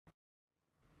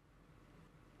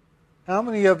How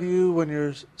many of you, when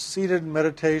you're seated in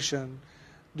meditation,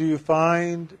 do you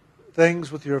find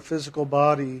things with your physical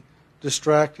body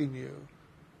distracting you?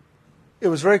 It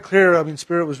was very clear,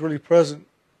 Spirit was really present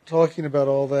talking about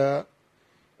all that.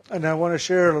 And I want to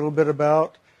share a little bit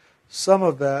about some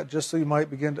of that, just so you might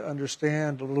begin to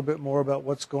understand a little bit more about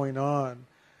what's going on.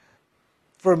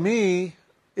 For me,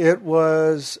 it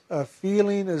was a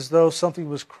feeling as though something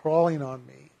was crawling on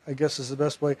me, I guess is the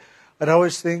best way. I'd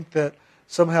always think that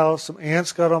somehow some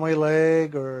ants got on my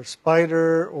leg, or a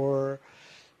spider, or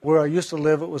where I used to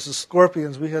live, it was the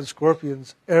scorpions. We had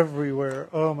scorpions everywhere.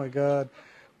 Oh my God.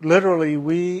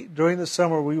 Literally, during the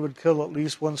summer, we would kill at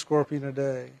least one scorpion a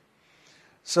day.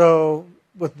 So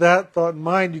with that thought in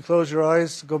mind, you close your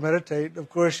eyes to go meditate. Of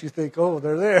course, you think, oh,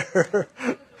 they're there.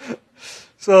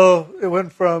 So it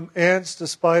went from ants to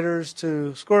spiders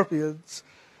to scorpions.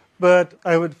 But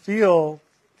I would feel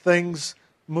things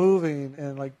moving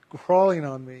and like crawling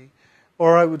on me.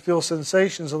 Or I would feel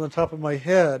sensations on the top of my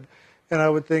head. And I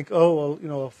would think, oh,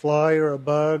 well, a fly or a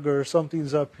bug or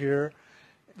something's up here.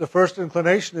 The first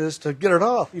inclination is to get it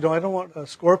off. I don't want a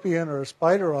scorpion or a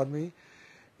spider on me.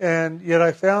 And yet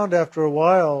I found after a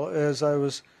while, as I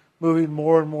was moving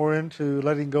more and more into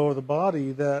letting go of the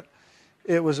body, that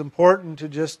it was important to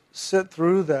just sit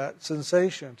through that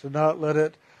sensation, to not let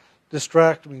it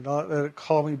distract me, not let it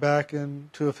call me back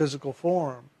into a physical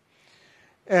form.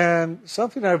 And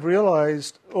something I've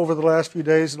realized over the last few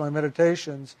days in my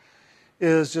meditations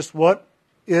is just what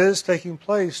is taking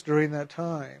place during that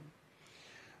time.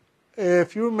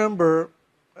 If you remember,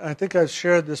 I think I've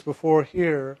shared this before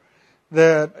here,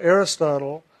 that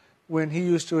Aristotle, when he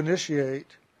used to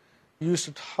initiate, used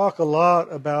to talk a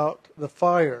lot about the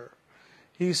fire.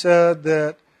 He said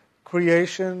that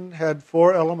creation had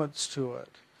 4 elements to it.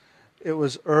 It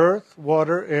was earth,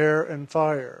 water, air, and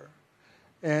fire.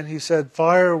 And he said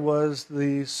fire was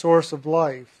the source of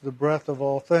life, the breath of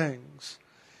all things.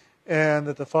 And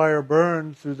that the fire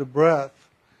burned through the breath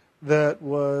that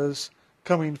was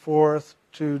coming forth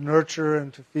to nurture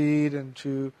and to feed and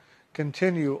to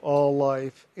continue all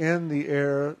life in the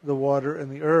air, the water, and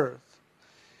the earth.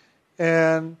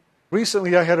 And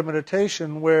recently I had a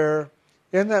meditation where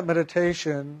in that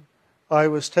meditation I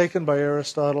was taken by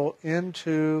Aristotle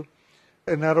into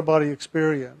an out-of-body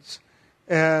experience.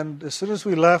 And as soon as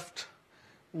we left,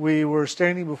 we were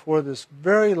standing before this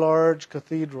very large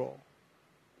cathedral.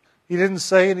 He didn't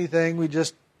say anything. We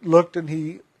just looked, and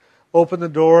he opened the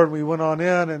door, and we went on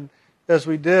in. And as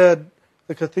we did,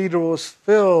 the cathedral was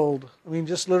filled,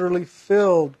 just literally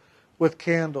filled with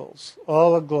candles,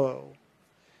 all aglow.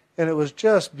 And it was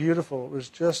just beautiful. It was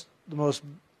just the most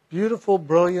beautiful,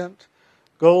 brilliant,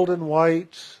 golden,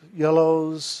 white,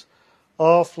 yellows,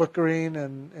 all flickering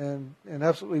and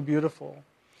absolutely beautiful.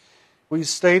 We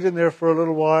stayed in there for a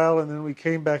little while, and then we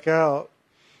came back out.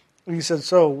 And he said,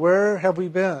 so where have we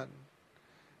been?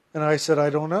 And I said, I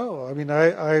don't know.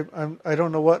 I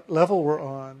don't know what level we're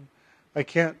on. I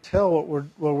can't tell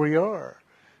where we are.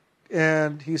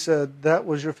 And he said, that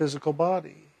was your physical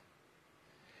body.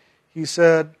 He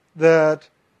said that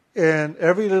in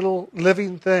every little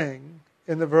living thing,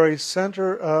 in the very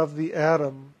center of the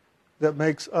atom that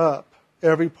makes up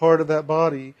every part of that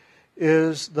body,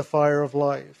 is the fire of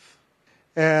life.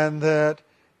 And that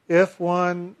if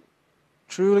one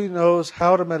truly knows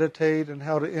how to meditate and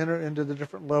how to enter into the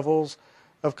different levels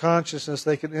of consciousness,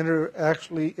 they can enter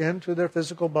actually into their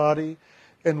physical body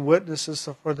and witness this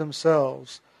for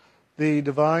themselves, the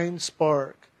divine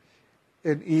spark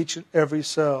in each and every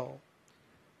cell.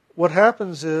 What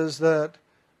happens is that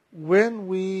when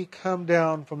we come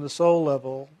down from the soul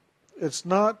level, it's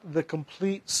not the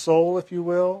complete soul, if you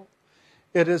will.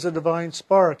 It is a divine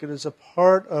spark. It is a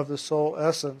part of the soul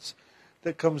essence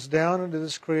that comes down into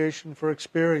this creation for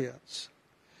experience.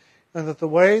 And that the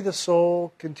way the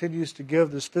soul continues to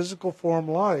give this physical form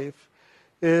life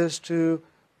is to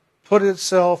put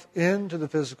itself into the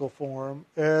physical form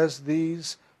as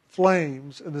these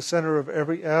flames in the center of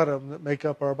every atom that make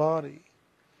up our body.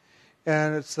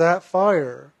 And it's that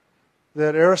fire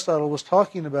that Aristotle was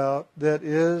talking about that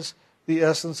is the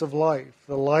essence of life,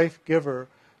 the life giver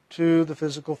to the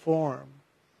physical form.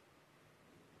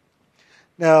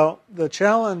 Now, the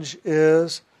challenge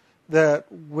is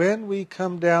that when we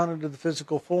come down into the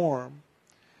physical form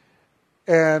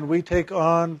and we take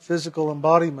on physical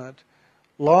embodiment,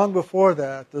 long before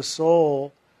that, the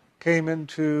soul came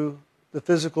into the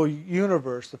physical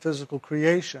universe, the physical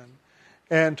creation,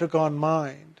 and took on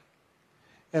mind.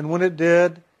 And when it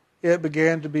did, it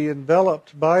began to be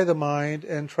enveloped by the mind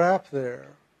and trapped there.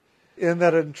 In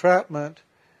that entrapment,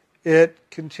 it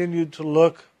continued to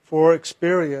look for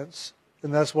experience,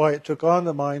 and that's why it took on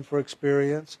the mind for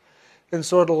experience. And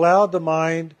so it allowed the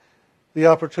mind the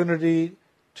opportunity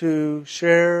to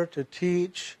share, to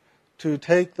teach, to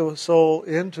take the soul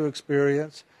into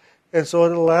experience. And so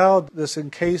it allowed this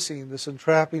encasing, this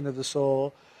entrapping of the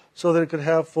soul so that it could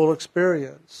have full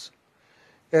experience.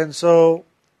 And so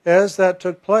as that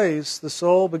took place, the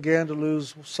soul began to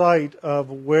lose sight of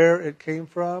where it came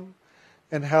from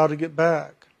and how to get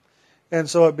back. And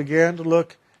so it began to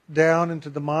look down into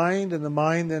the mind, and the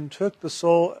mind then took the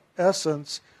soul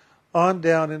essence on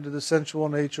down into the sensual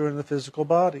nature and the physical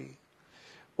body.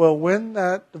 Well, when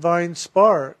that divine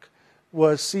spark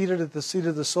was seated at the seat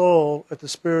of the soul, at the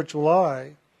spiritual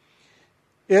eye,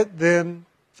 it then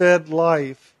fed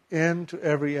life into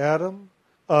every atom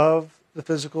of the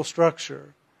physical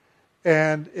structure.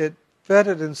 And it fed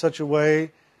it in such a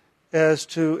way as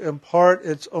to impart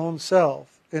its own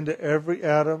self into every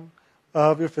atom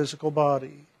of your physical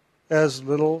body as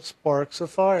little sparks of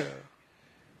fire.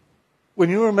 When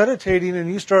you are meditating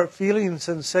and you start feeling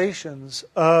sensations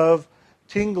of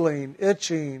tingling,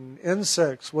 itching,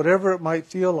 insects, whatever it might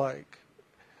feel like,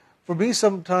 for me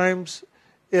sometimes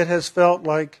it has felt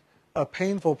like a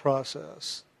painful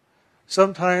process.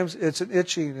 Sometimes it's an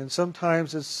itching, and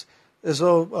sometimes it's as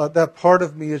though that part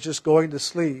of me is just going to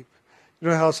sleep. You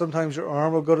know how sometimes your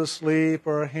arm will go to sleep,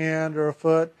 or a hand, or a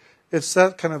foot? It's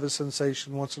that kind of a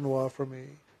sensation once in a while for me.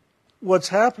 What's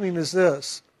happening is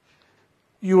this.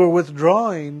 You are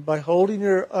withdrawing by holding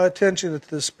your attention at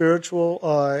the spiritual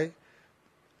eye.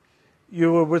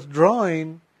 You are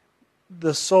withdrawing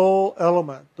the soul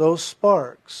element, those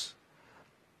sparks,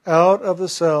 out of the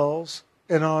cells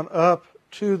and on up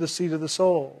to the seat of the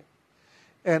soul.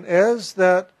 And as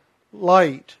that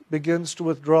light begins to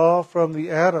withdraw from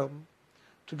the atom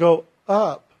to go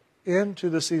up into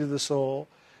the seat of the soul,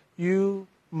 you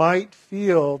might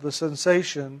feel the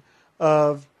sensation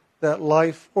of that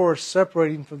life force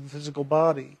separating from the physical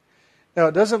body. Now,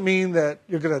 it doesn't mean that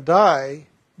you're going to die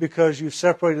because you've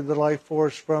separated the life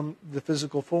force from the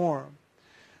physical form.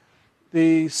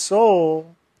 The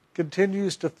soul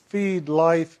continues to feed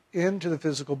life into the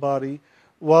physical body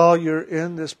while you're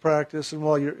in this practice and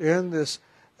while you're in this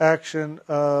action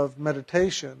of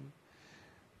meditation.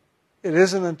 It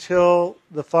isn't until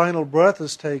the final breath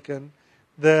is taken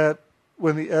that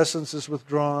when the essence is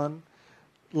withdrawn,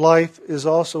 life is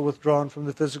also withdrawn from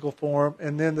the physical form,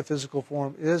 and then the physical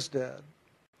form is dead.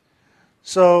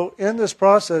 So in this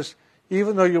process,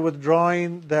 even though you're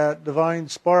withdrawing that divine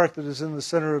spark that is in the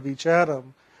center of each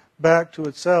atom back to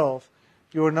itself,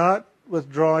 you are not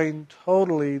withdrawing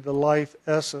totally the life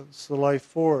essence, the life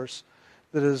force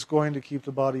that is going to keep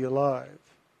the body alive.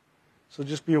 So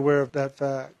just be aware of that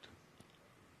fact.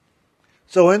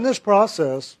 So in this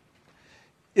process,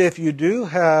 if you do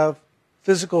have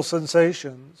physical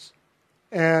sensations,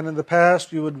 and in the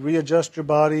past you would readjust your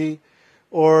body,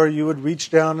 or you would reach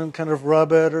down and kind of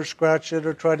rub it or scratch it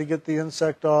or try to get the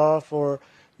insect off, or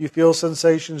you feel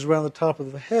sensations around the top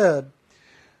of the head,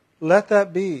 let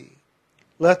that be.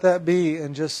 Let that be,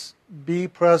 and just be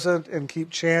present and keep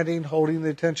chanting, holding the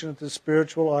attention at the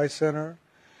spiritual eye center.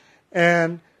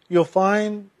 And you'll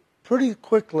find pretty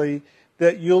quickly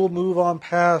that you'll move on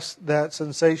past that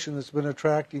sensation that's been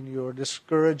attracting you or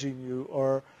discouraging you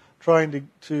or trying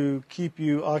to keep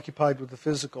you occupied with the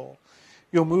physical.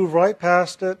 You'll move right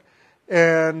past it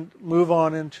and move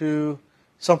on into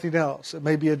something else. It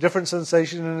may be a different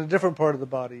sensation in a different part of the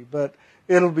body, but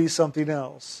it'll be something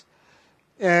else.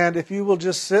 And if you will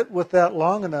just sit with that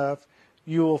long enough,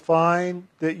 you will find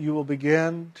that you will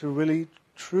begin to really,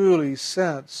 truly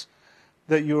sense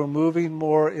that you are moving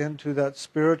more into that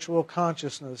spiritual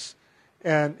consciousness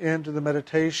and into the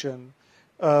meditation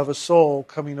of a soul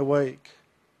coming awake.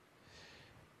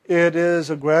 It is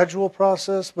a gradual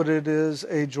process, but it is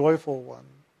a joyful one.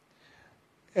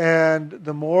 And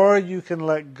the more you can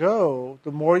let go,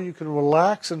 the more you can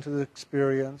relax into the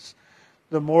experience,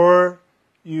 the more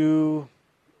you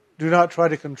do not try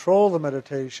to control the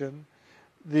meditation,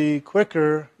 the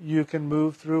quicker you can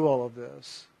move through all of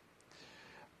this.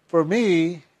 For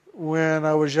me, when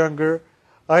I was younger,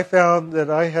 I found that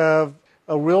I have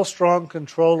a real strong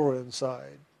controller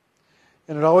inside.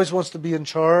 And it always wants to be in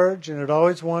charge, and it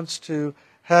always wants to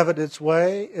have it its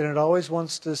way, and it always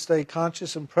wants to stay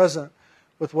conscious and present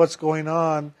with what's going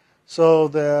on so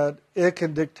that it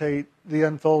can dictate the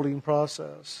unfolding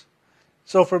process.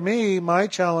 So for me, my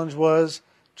challenge was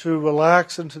to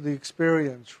relax into the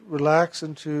experience, relax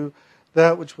into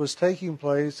that which was taking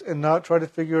place, and not try to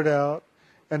figure it out,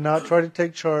 and not try to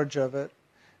take charge of it,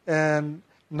 and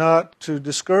not to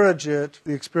discourage it,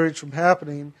 the experience from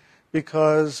happening,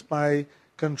 because my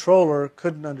controller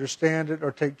couldn't understand it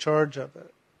or take charge of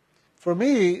it. For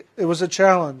me, it was a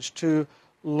challenge to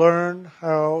learn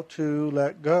how to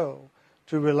let go,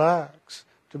 to relax,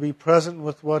 to be present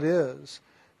with what is,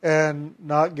 and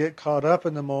not get caught up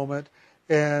in the moment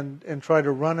and try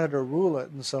to run it or rule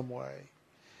it in some way.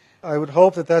 I would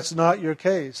hope that that's not your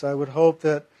case. I would hope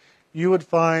that you would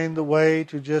find the way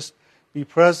to just be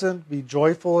present, be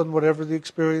joyful in whatever the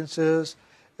experience is,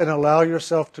 and allow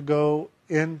yourself to go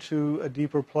into a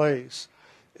deeper place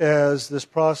as this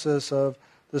process of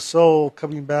the soul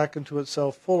coming back into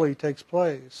itself fully takes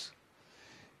place.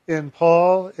 In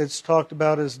Paul, it's talked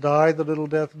about as die the little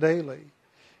death daily.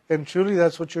 And truly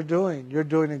that's what you're doing. You're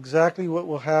doing exactly what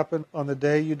will happen on the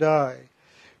day you die.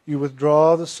 You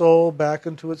withdraw the soul back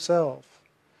into itself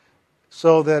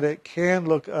so that it can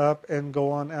look up and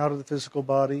go on out of the physical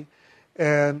body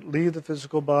and leave the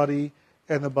physical body,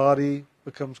 and the body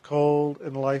becomes cold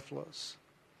and lifeless.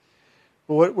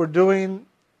 But what we're doing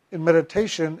in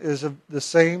meditation is the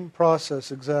same process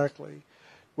exactly.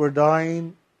 We're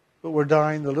dying, but we're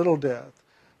dying the little death.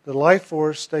 The life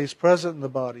force stays present in the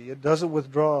body. It doesn't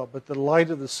withdraw, but the light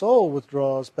of the soul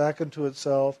withdraws back into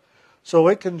itself so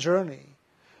it can journey.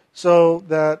 So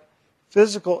that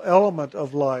physical element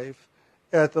of life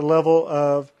at the level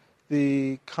of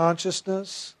the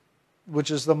consciousness,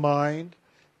 which is the mind,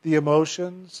 the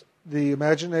emotions, the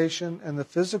imagination, and the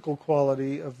physical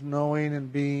quality of knowing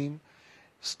and being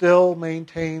still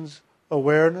maintains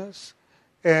awareness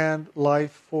and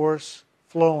life force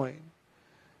flowing.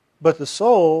 But the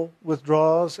soul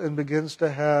withdraws and begins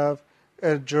to have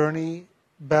a journey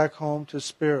back home to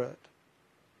spirit.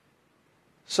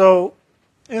 So,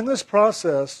 in this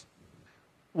process,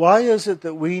 why is it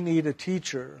that we need a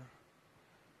teacher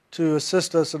to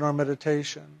assist us in our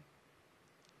meditation?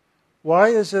 Why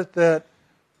is it that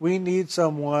we need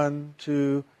someone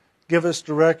to give us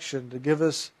direction, to give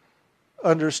us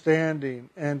understanding,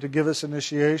 and to give us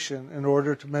initiation in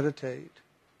order to meditate?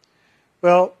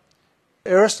 Well,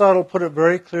 Aristotle put it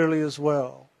very clearly as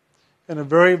well, in a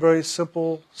very, very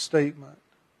simple statement.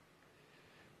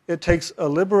 It takes a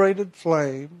liberated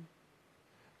flame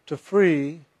to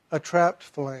free a trapped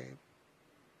flame.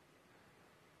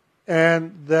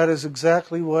 And that is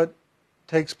exactly what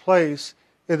takes place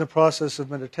in the process of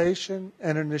meditation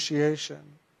and initiation.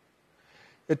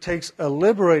 It takes a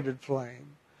liberated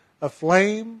flame, a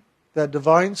flame, that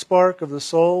divine spark of the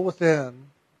soul within,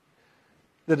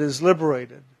 that is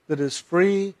liberated, that is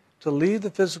free to leave the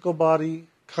physical body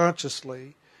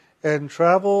consciously and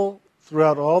travel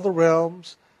throughout all the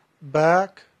realms,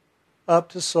 back up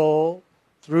to soul,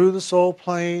 through the soul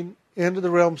plane, into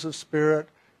the realms of spirit,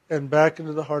 and back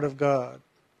into the heart of God.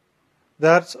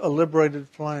 That's a liberated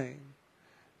flame.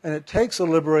 And it takes a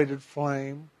liberated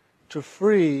flame to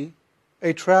free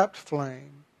a trapped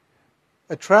flame.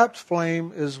 A trapped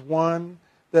flame is one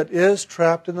that is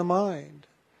trapped in the mind,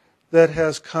 that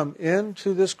has come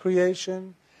into this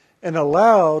creation and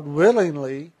allowed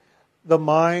willingly the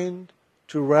mind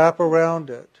to wrap around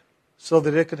it so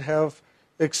that it could have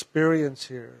experience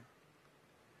here.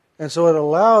 And so it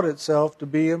allowed itself to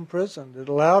be imprisoned. It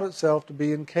allowed itself to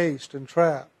be encased and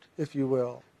trapped, if you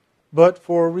will, but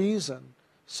for a reason,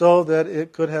 so that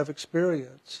it could have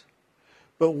experience.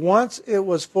 But once it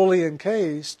was fully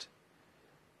encased,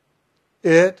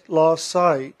 it lost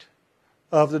sight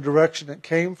of the direction it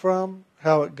came from,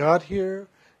 how it got here,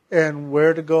 and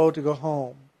where to go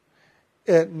home.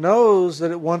 It knows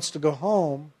that it wants to go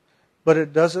home, but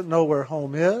it doesn't know where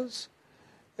home is,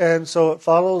 and so it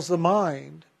follows the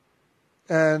mind.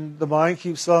 And the mind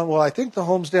keeps saying, well, I think the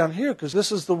home's down here because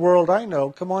this is the world I know.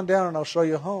 Come on down and I'll show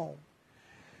you home.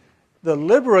 The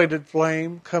liberated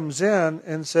flame comes in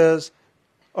and says,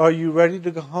 are you ready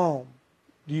to go home?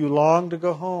 Do you long to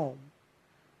go home?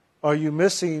 Are you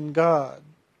missing God?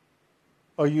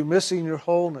 Are you missing your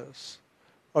wholeness?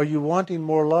 Are you wanting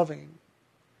more loving?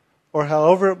 Or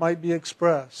however it might be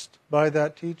expressed by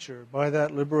that teacher, by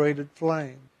that liberated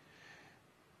flame.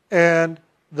 And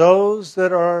those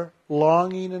that are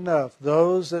longing enough,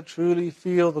 those that truly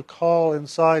feel the call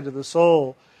inside of the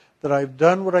soul that I've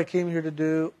done what I came here to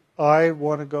do, I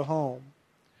want to go home.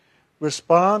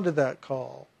 Respond to that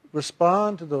call.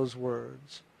 Respond to those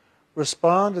words.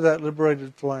 Respond to that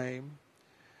liberated flame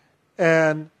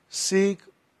and seek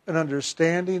an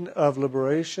understanding of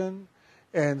liberation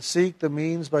and seek the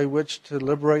means by which to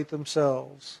liberate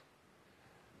themselves.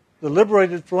 The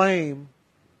liberated flame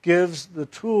gives the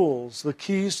tools, the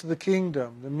keys to the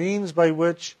kingdom, the means by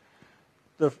which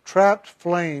the trapped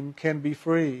flame can be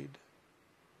freed.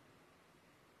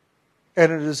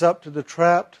 And it is up to the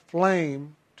trapped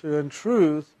flame to, in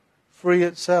truth, free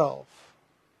itself.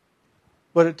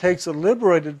 But it takes a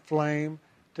liberated flame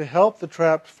to help the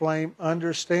trapped flame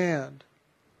understand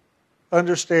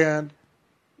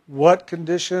what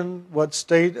condition, what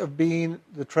state of being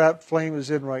the trapped flame is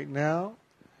in right now,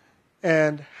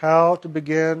 and how to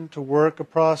begin to work a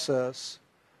process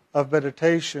of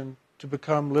meditation to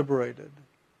become liberated.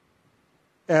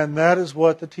 And that is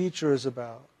what the teacher is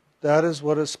about. That is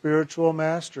what a spiritual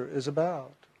master is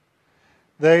about.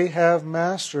 They have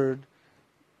mastered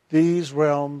these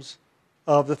realms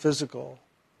of the physical.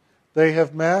 They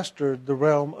have mastered the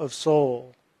realm of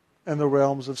soul and the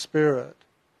realms of spirit,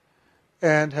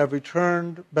 and have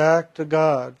returned back to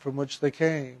God from which they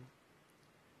came.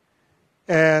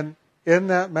 And in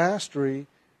that mastery,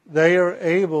 they are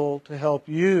able to help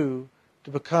you to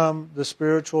become the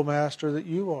spiritual master that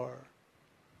you are,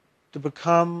 to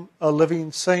become a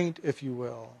living saint, if you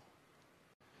will.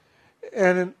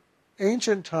 And in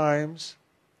ancient times,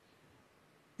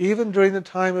 even during the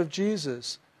time of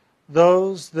Jesus,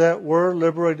 those that were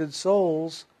liberated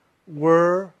souls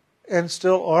were, and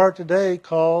still are today,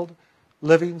 called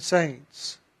living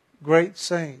saints, great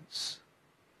saints,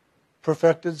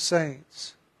 perfected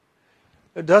saints.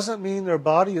 It doesn't mean their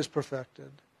body is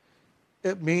perfected.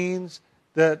 It means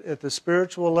that at the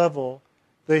spiritual level,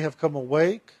 they have come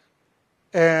awake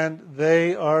and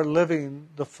they are living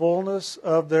the fullness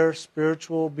of their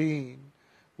spiritual being,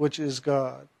 which is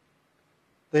God.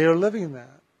 They are living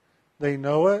that. They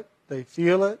know it, they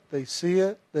feel it, they see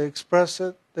it, they express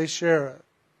it, they share it.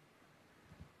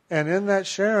 And in that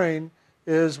sharing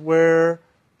is where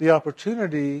the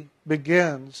opportunity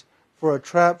begins for a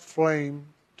trapped flame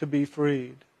to be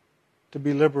freed, to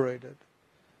be liberated.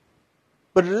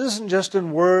 But it isn't just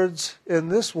in words in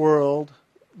this world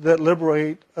that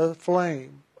liberate a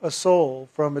flame, a soul,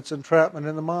 from its entrapment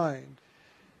in the mind.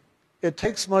 It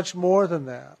takes much more than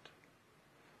that.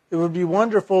 It would be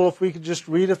wonderful if we could just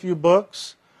read a few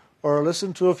books, or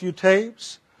listen to a few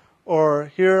tapes,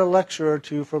 or hear a lecture or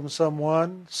two from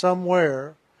someone,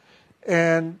 somewhere,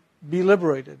 and be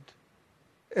liberated,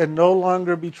 and no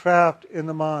longer be trapped in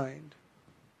the mind.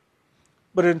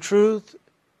 But in truth,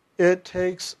 it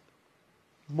takes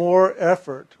more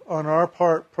effort on our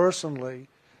part personally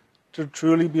to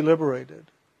truly be liberated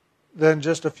than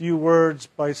just a few words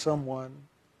by someone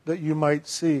that you might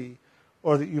see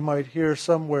or that you might hear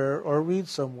somewhere or read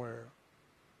somewhere.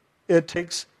 It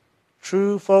takes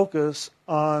true focus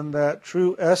on that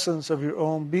true essence of your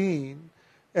own being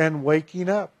and waking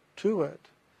up to it.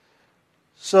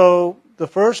 So the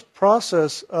first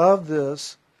process of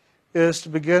this is to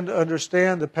begin to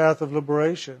understand the path of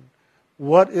liberation.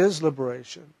 What is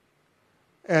liberation?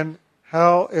 And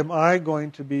how am I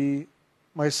going to be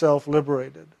myself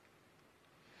liberated?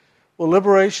 Well,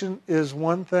 liberation is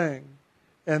one thing,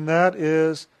 and that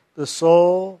is the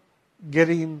soul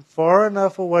getting far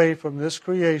enough away from this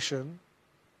creation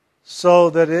so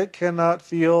that it cannot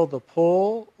feel the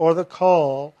pull or the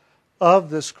call of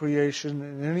this creation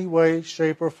in any way,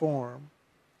 shape, or form.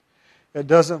 It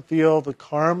doesn't feel the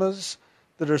karmas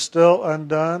that are still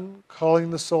undone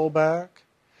calling the soul back.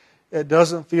 It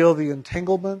doesn't feel the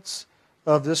entanglements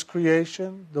of this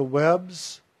creation, the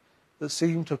webs that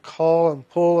seem to call and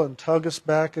pull and tug us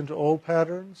back into old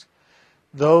patterns.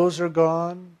 Those are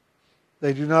gone.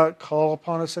 They do not call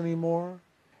upon us anymore.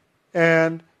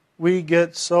 And we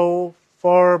get so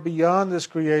far beyond this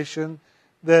creation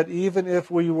that even if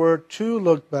we were to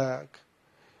look back,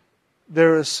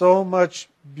 there is so much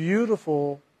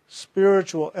beautiful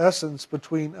spiritual essence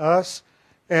between us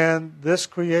and this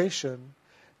creation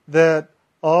that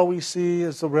all we see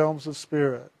is the realms of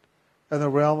spirit and the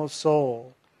realm of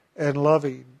soul and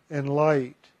loving and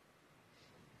light.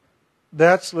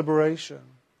 That's liberation.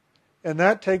 And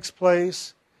that takes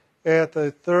place at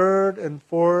the third and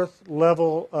fourth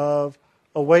level of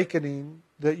awakening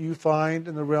that you find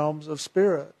in the realms of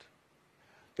spirit.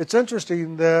 It's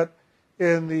interesting that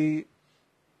in the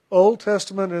Old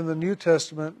Testament and the New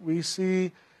Testament, we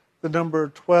see the number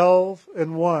 12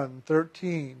 and 1,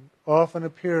 13, often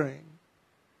appearing.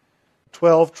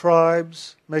 12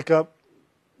 tribes make up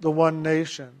the one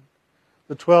nation.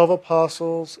 The 12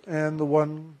 apostles and the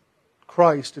one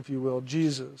Christ, if you will,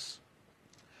 Jesus.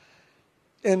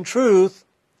 In truth,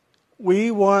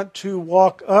 we want to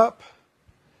walk up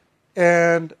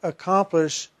and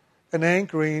accomplish an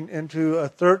anchoring into a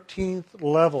 13th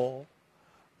level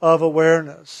of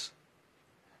awareness.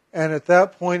 And at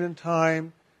that point in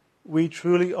time, we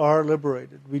truly are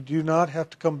liberated. We do not have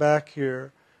to come back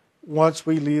here once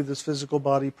we leave this physical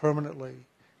body permanently.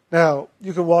 Now,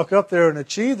 you can walk up there and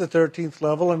achieve the 13th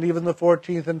level and even the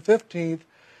 14th and 15th,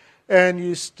 and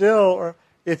you still are,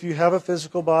 if you have a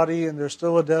physical body and there's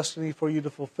still a destiny for you to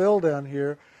fulfill down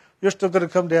here, you're still going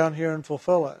to come down here and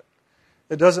fulfill it.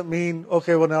 It doesn't mean,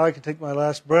 okay, well now I can take my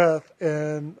last breath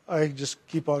and I just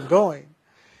keep on going.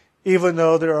 even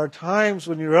though there are times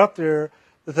when you're up there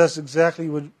that that's exactly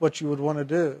what you would want to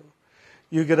do.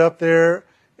 You get up there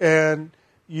and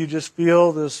you just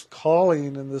feel this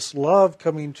calling and this love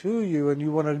coming to you, and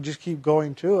you want to just keep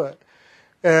going to it.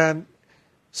 And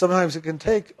sometimes it can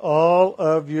take all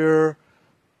of your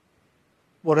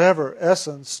whatever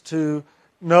essence to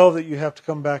know that you have to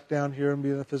come back down here and be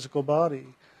in a physical body.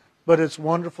 But it's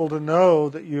wonderful to know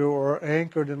that you are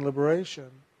anchored in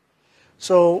liberation.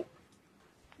 So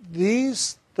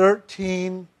these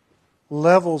 13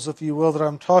 levels, if you will, that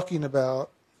I'm talking about,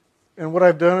 and what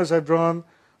I've done is I've drawn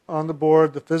on the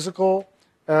board the physical,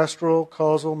 astral,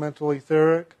 causal, mental,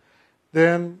 etheric,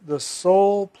 then the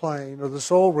soul plane or the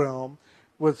soul realm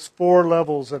with 4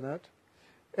 levels in it,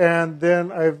 and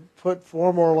then I've put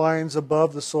 4 more lines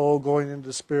above the soul going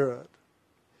into spirit.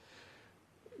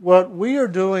 What we are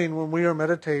doing when we are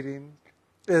meditating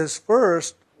is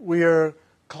first we are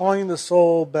calling the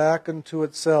soul back into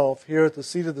itself here at the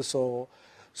seat of the soul,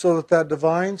 so that that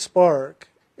divine spark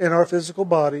in our physical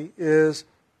body is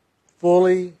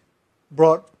fully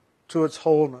brought to its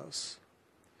wholeness.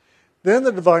 Then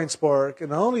the divine spark,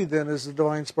 and only then is the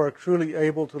divine spark truly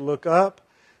able to look up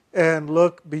and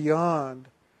look beyond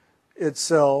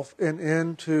itself and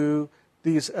into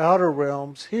these outer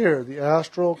realms here, the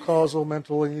astral, causal,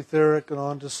 mental, and etheric, and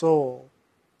on to soul.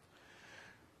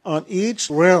 On each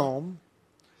realm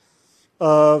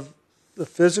of the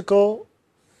physical,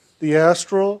 the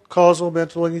astral, causal,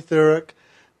 mental, and etheric,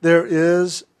 there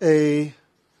is a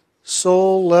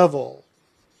soul level.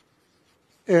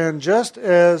 And just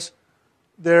as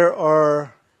there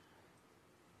are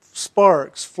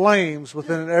sparks, flames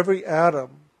within every atom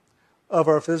of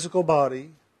our physical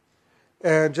body,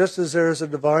 and just as there is a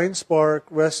divine spark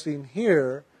resting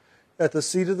here at the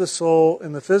seat of the soul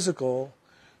in the physical,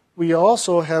 we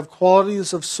also have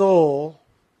qualities of soul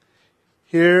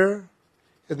here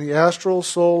in the astral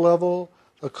soul level,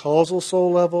 the causal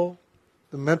soul level,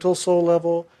 the mental soul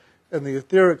level, and the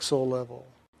etheric soul level.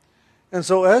 And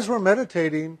so as we're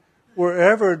meditating, we're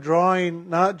ever drawing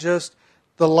not just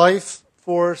the life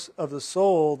force of the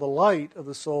soul, the light of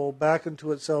the soul, back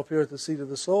into itself here at the seat of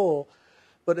the soul,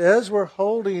 but as we're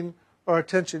holding our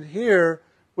attention here,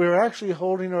 we're actually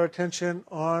holding our attention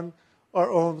on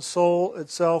our own soul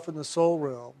itself in the soul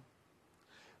realm.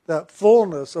 That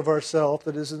fullness of ourself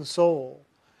that is in soul.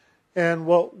 And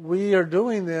what we are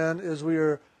doing then is we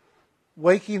are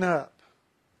waking up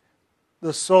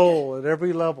the soul at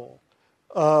every level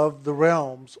of the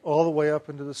realms all the way up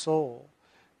into the soul.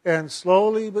 And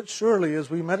slowly but surely as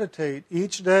we meditate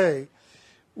each day,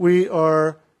 we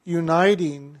are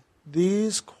uniting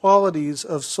these qualities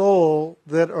of soul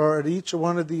that are at each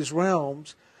one of these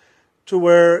realms to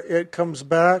where it comes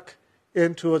back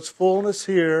into its fullness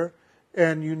here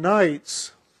and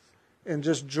unites and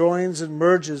just joins and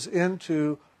merges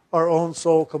into our own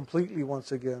soul completely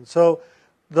once again. So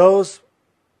those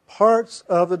parts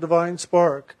of the divine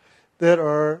spark that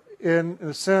are in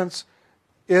a sense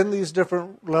in these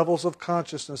different levels of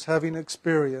consciousness having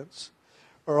experience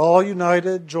are all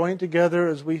united, joined together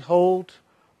as we hold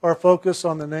our focus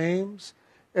on the names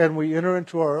and we enter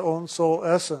into our own soul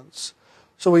essence.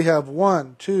 So we have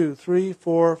 1, 2, 3,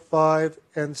 4, 5,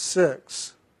 and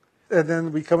 6. And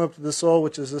then we come up to the soul,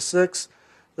 which is the 6th,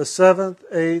 the 7th,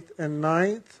 8th, and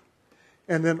 9th.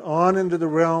 And then on into the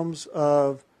realms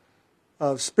of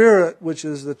spirit, which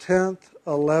is the 10th,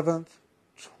 11th,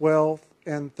 12th,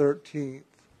 and 13th.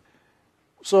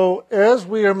 So as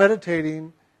we are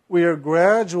meditating, we are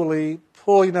gradually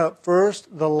pulling up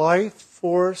first the life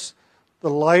force, the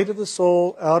light of the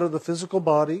soul out of the physical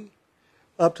body,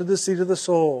 up to the seat of the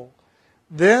soul.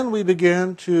 Then we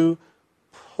begin to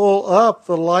pull up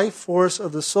the life force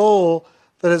of the soul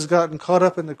that has gotten caught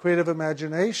up in the creative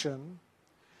imagination.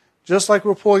 Just like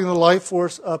we're pulling the life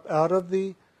force up out of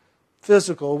the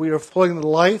physical, we are pulling the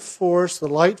life force, the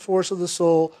light force of the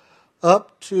soul,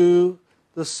 up to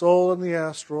the soul and the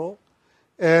astral,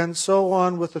 and so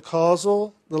on with the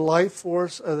causal, the life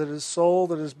force that is soul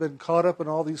that has been caught up in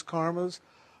all these karmas.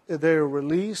 They are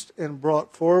released and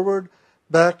brought forward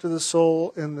back to the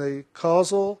soul in the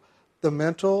causal, the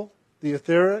mental, the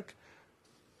etheric,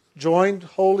 joined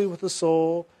wholly with the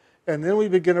soul, and then we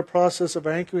begin a process of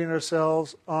anchoring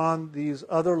ourselves on these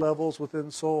other levels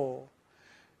within soul.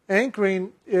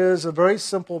 Anchoring is a very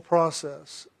simple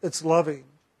process. It's loving.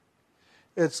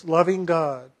 It's loving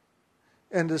God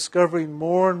and discovering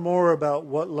more and more about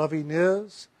what loving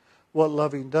is, what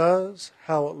loving does,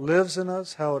 how it lives in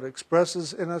us, how it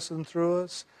expresses in us and through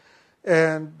us,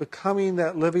 and becoming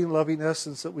that living, loving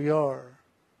essence that we are.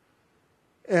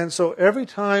 And so every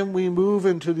time we move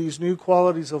into these new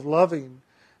qualities of loving,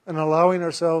 and allowing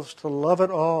ourselves to love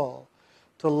it all,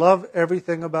 to love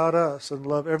everything about us and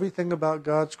love everything about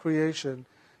God's creation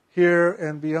here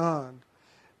and beyond.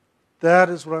 That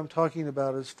is what I'm talking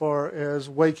about as far as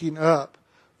waking up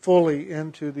fully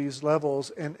into these levels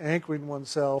and anchoring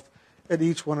oneself at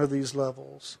each one of these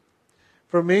levels.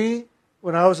 For me,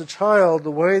 when I was a child,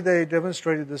 the way they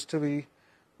demonstrated this to me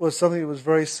was something that was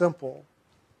very simple.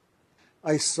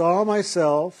 I saw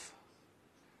myself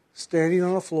standing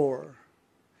on a floor,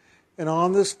 and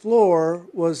on this floor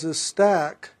was this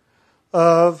stack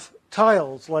of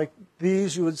tiles like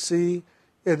these you would see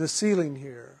in the ceiling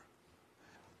here.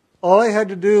 All I had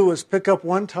to do was pick up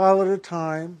one tile at a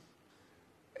time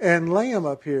and lay them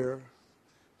up here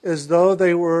as though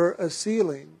they were a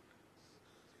ceiling.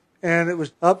 And it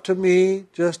was up to me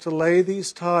just to lay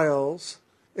these tiles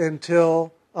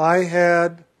until I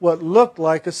had what looked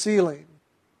like a ceiling.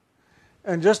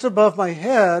 And just above my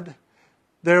head,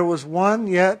 there was one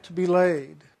yet to be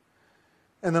laid.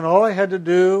 And then all I had to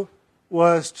do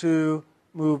was to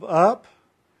move up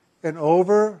and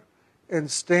over and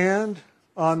stand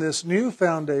on this new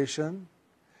foundation,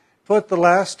 put the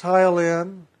last tile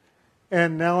in,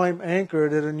 and now I'm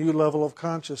anchored at a new level of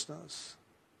consciousness.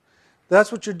 That's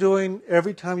what you're doing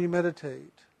every time you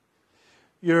meditate.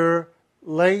 You're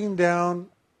laying down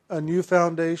a new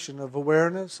foundation of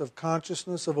awareness, of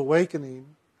consciousness, of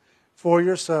awakening for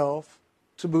yourself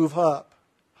to move up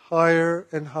higher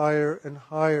and higher and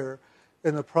higher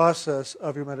in the process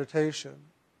of your meditation.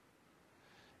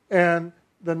 And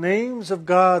the names of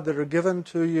God that are given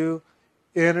to you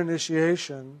in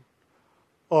initiation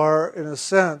are, in a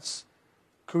sense,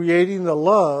 creating the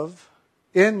love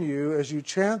in you as you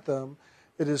chant them.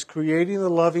 It is creating the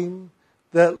loving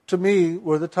that, to me,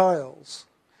 were the tiles.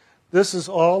 This is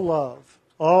all love.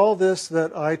 All this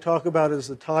that I talk about is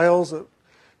the tiles that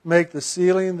make the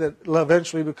ceiling that will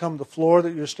eventually become the floor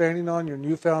that you're standing on, your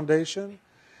new foundation.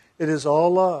 It is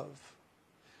all love.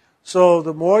 So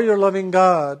the more you're loving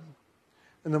God,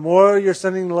 and the more you're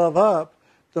sending love up,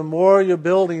 the more you're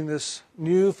building this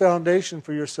new foundation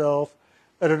for yourself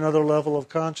at another level of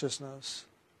consciousness.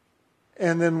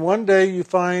 And then one day you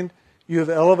find you have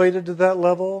elevated to that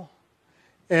level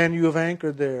and you have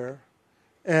anchored there.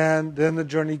 And then the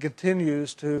journey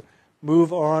continues to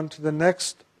move on to the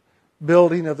next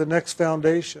building of the next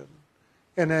foundation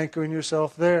and anchoring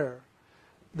yourself there.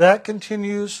 That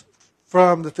continues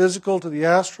from the physical to the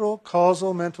astral,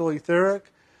 causal, mental,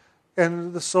 etheric,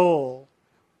 and the soul.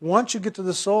 Once you get to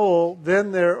the soul,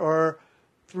 then there are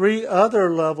 3 other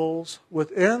levels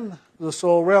within the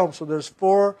soul realm. So there's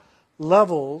 4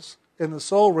 levels in the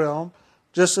soul realm,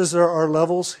 just as there are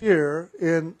levels here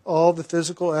in all the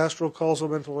physical, astral, causal,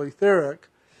 mental, etheric,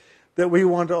 that we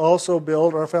want to also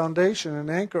build our foundation and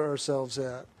anchor ourselves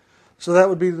at. So that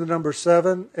would be the number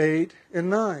 7, 8, and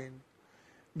 9.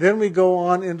 Then we go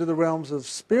on into the realms of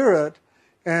spirit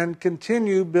and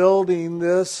continue building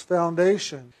this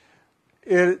foundation.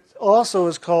 It also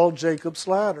is called Jacob's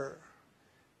Ladder.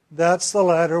 That's the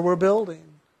ladder we're building.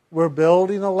 We're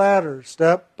building a ladder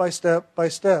step by step by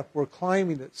step. We're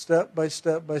climbing it step by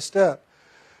step by step.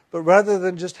 But rather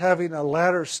than just having a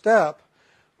ladder step,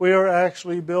 we are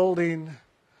actually building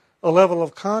a level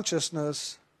of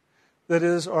consciousness that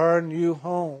is our new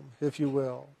home, if you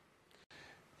will.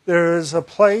 There is a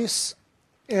place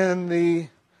in the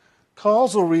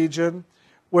causal region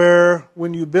where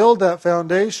when you build that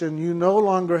foundation, you no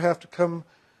longer have to come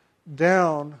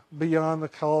down beyond the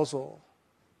causal.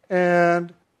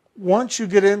 And once you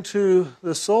get into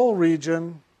the soul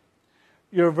region,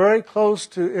 you're very close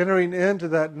to entering into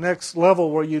that next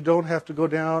level where you don't have to go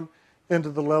down into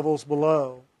the levels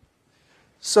below.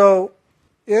 So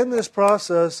in this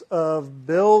process of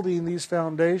building these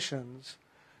foundations,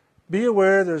 be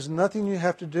aware there's nothing you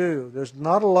have to do. There's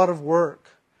not a lot of work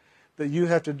that you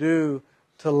have to do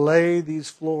to lay these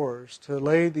floors, to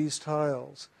lay these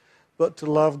tiles, but to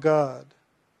love God.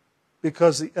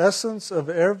 Because the essence of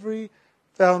every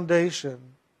foundation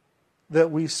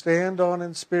that we stand on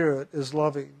in spirit is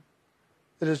loving.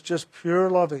 It is just pure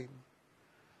loving.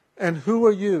 And who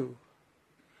are you?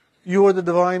 You are the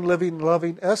divine, living,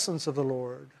 loving essence of the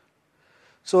Lord.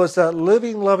 So it's that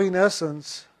living, loving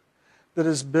essence that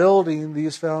is building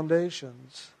these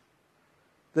foundations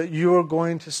that you are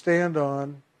going to stand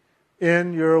on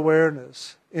in your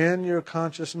awareness, in your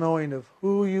conscious knowing of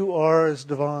who you are as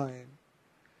divine.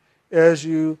 As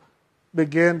you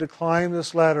begin to climb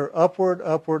this ladder upward,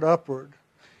 upward, upward,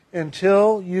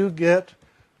 until you get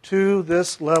to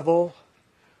this level,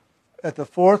 at the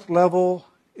 4th level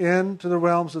into the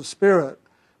realms of spirit,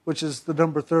 which is the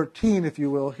number 13, if you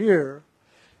will, here,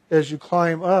 as you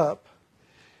climb up,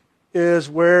 is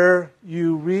where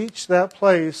you reach that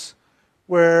place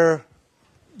where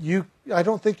I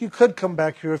don't think you could come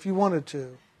back here if you wanted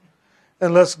to,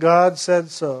 unless God said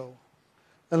so,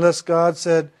 unless God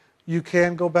said, you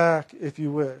can go back if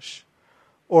you wish,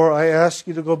 or I ask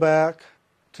you to go back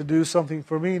to do something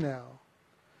for me now.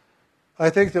 I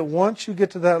think that once you get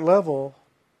to that level,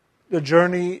 the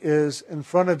journey is in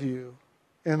front of you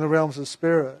in the realms of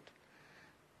spirit,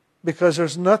 because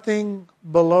there's nothing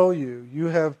below you. You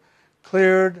have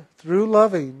cleared through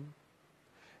loving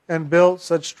and built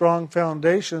such strong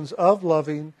foundations of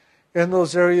loving in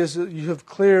those areas that you have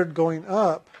cleared going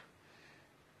up,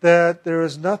 that there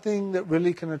is nothing that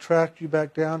really can attract you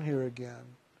back down here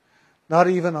again. Not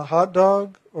even a hot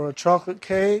dog or a chocolate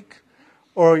cake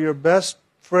or your best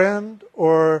friend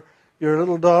or your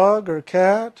little dog or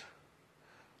cat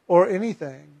or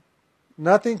anything.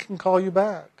 Nothing can call you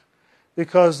back,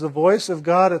 because the voice of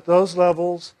God at those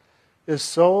levels is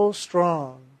so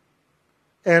strong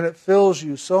and it fills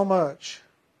you so much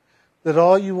that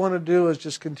all you want to do is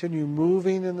just continue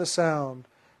moving in the sound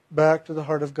back to the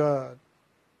heart of God.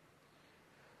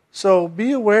 So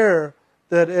be aware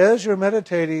that as you're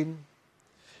meditating,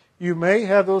 you may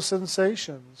have those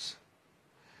sensations.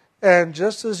 And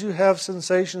just as you have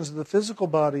sensations in the physical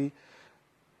body,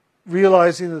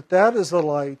 realizing that that is the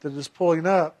light that is pulling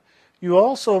up, you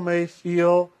also may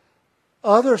feel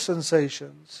other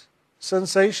sensations.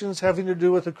 Sensations having to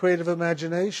do with the creative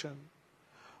imagination,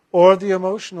 or the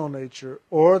emotional nature,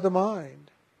 or the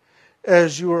mind.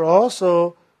 As you are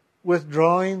also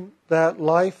withdrawing that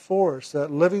life force, that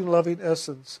living, loving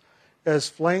essence, as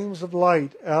flames of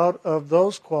light out of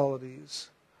those qualities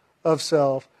of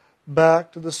self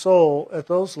back to the soul at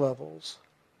those levels.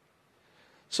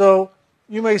 So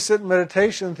you may sit in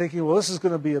meditation thinking, well, this is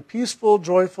going to be a peaceful,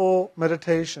 joyful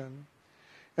meditation,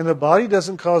 and the body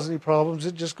doesn't cause any problems.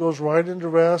 It just goes right into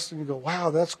rest, and you go, wow,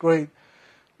 that's great,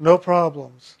 no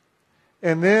problems.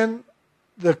 And then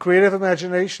the creative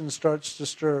imagination starts to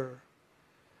stir.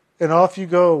 And off you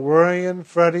go, worrying,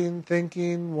 fretting,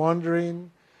 thinking,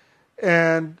 wondering,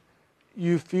 and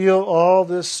you feel all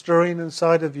this stirring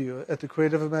inside of you at the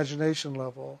creative imagination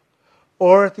level.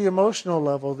 Or at the emotional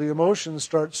level, the emotions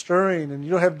start stirring, and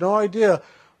you have no idea,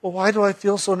 well, why do I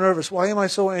feel so nervous? Why am I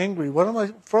so angry? What am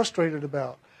I frustrated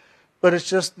about? But it's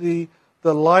just the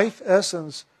life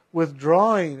essence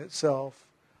withdrawing itself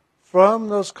from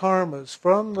those karmas,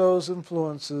 from those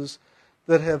influences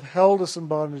that have held us in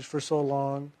bondage for so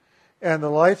long, and the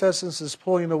life essence is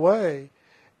pulling away.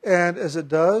 And as it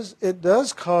does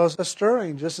cause a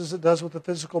stirring, just as it does with the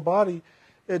physical body.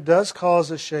 It does cause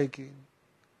a shaking.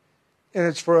 And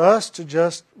it's for us to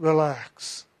just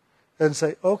relax and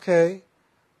say, okay,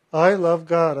 I love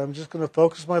God. I'm just going to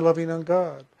focus my loving on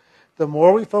God. The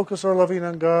more we focus our loving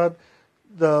on God,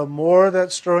 the more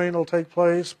that stirring will take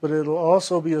place, but it'll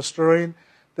also be a stirring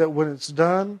that when it's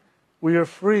done, we are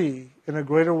free in a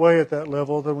greater way at that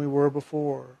level than we were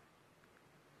before.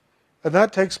 And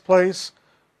that takes place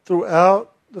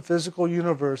throughout the physical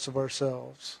universe of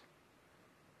ourselves.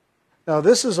 Now,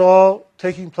 this is all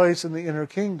taking place in the inner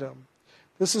kingdom.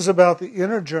 This is about the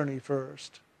inner journey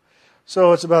first.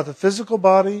 So it's about the physical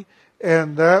body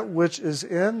and that which is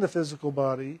in the physical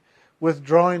body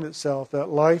withdrawing itself, that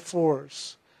life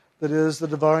force that is the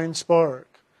divine spark,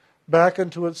 back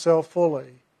into itself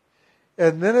fully.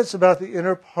 And then it's about the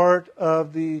inner part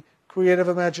of the creative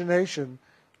imagination,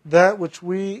 that which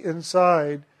we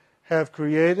inside have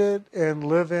created and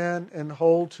live in and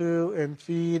hold to and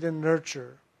feed and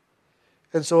nurture.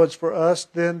 And so it's for us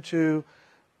then to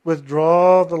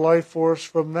withdraw the life force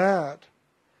from that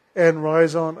and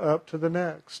rise on up to the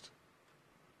next.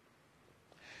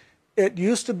 It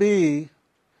used to be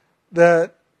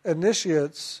that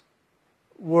initiates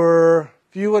were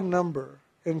few in number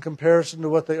in comparison to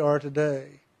what they are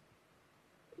today.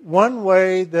 One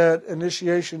way that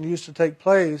initiation used to take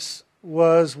place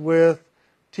was with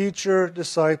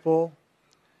teacher-disciple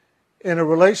in a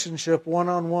relationship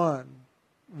one-on-one,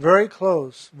 very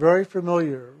close, very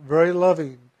familiar, very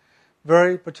loving,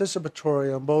 very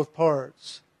participatory on both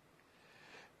parts.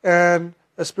 And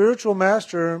a spiritual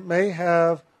master may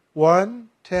have 1,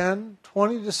 10,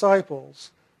 20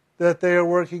 disciples that they are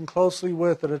working closely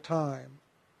with at a time.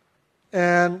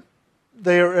 And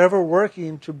they are ever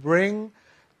working to bring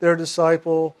their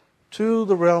disciple to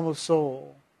the realm of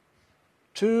soul,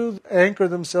 to anchor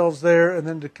themselves there and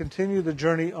then to continue the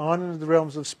journey on into the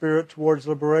realms of spirit towards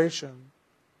liberation.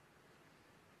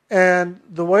 And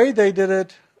the way they did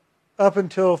it up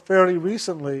until fairly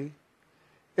recently,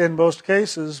 in most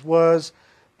cases, was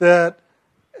that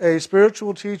a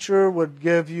spiritual teacher would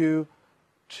give you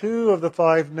 2 of the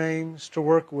 5 names to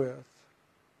work with.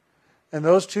 And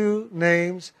those two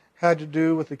names had to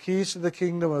do with the keys to the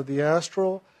kingdom of the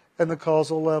astral and the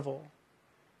causal level.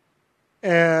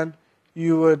 And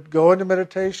you would go into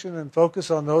meditation and focus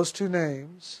on those two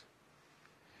names.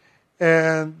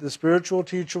 And the spiritual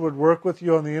teacher would work with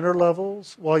you on the inner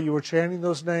levels while you were chanting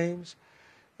those names.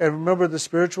 And remember, the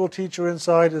spiritual teacher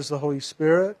inside is the Holy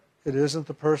Spirit. It isn't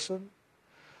the person.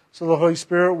 So the Holy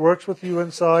Spirit works with you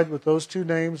inside with those two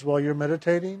names while you're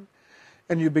meditating.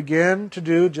 And you begin to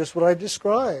do just what I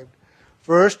described.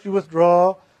 First, you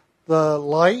withdraw the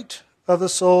light of the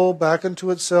soul back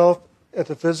into itself at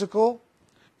the physical.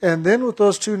 And then with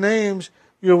those two names,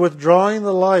 you're withdrawing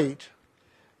the light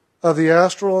of the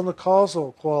astral and the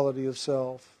causal quality of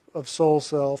self, of soul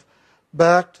self,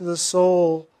 back to the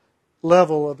soul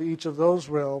level of each of those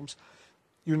realms,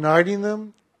 uniting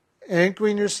them,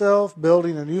 anchoring yourself,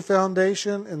 building a new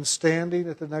foundation, and standing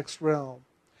at the next realm.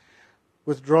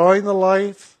 Withdrawing the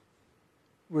life,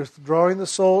 withdrawing the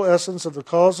soul essence of the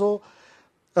causal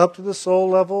up to the soul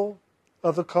level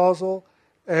of the causal,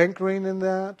 anchoring in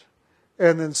that,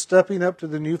 and then stepping up to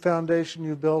the new foundation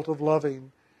you built of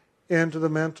loving into the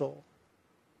mental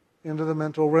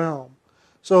realm.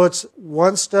 So it's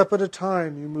one step at a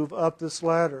time you move up this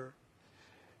ladder.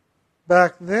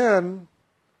 Back then,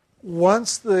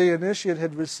 once the initiate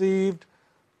had received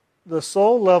the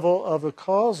soul level of the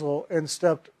causal and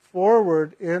stepped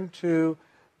forward into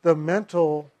the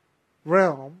mental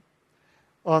realm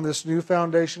on this new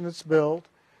foundation it's built,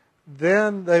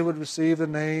 then they would receive the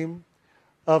name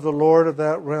of the Lord of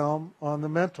that realm on the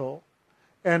mental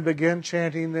and begin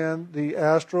chanting then the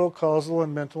astral, causal,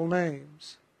 and mental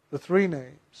names, the three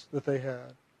names that they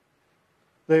had.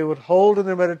 They would hold in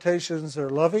their meditations their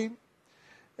loving,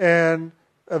 and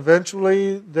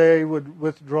eventually they would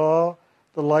withdraw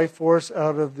the life force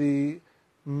out of the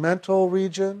mental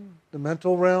region, the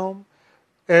mental realm,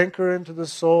 anchor into the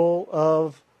soul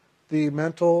of the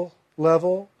mental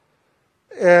level,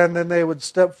 and then they would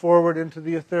step forward into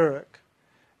the etheric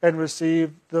and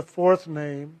receive the fourth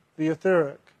name, the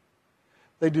etheric.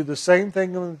 They do the same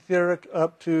thing in the etheric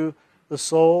up to the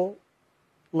soul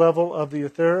level of the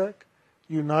etheric,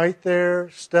 unite there,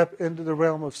 step into the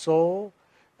realm of soul,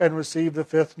 and receive the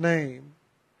fifth name.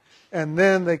 And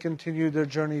then they continue their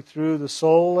journey through the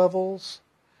soul levels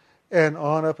and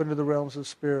on up into the realms of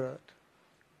spirit.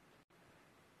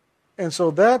 And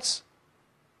so that's,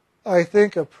 I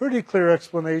think, a pretty clear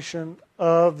explanation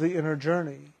of the inner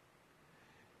journey.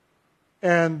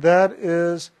 And that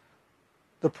is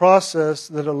the process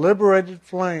that a liberated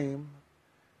flame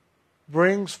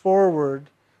brings forward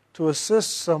to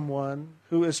assist someone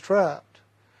who is trapped,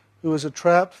 who is a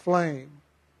trapped flame.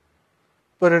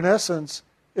 But in essence,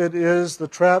 it is the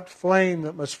trapped flame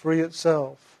that must free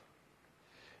itself.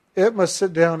 It must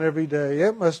sit down every day.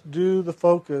 It must do the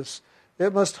focus.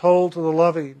 It must hold to the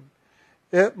loving.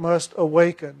 It must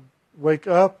awaken. Wake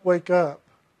up, wake up.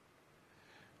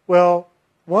 Well,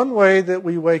 one way that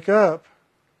we wake up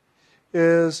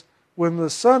is when the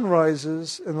sun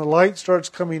rises and the light starts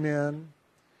coming in,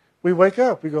 we wake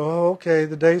up. We go, oh, okay,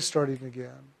 the day's starting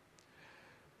again.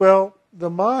 Well, the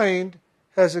mind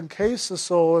has encased the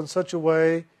soul in such a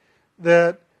way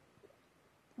that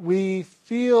we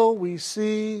feel, we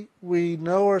see, we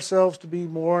know ourselves to be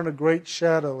more in a great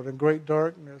shadow and a great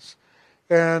darkness,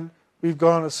 and we've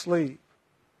gone asleep.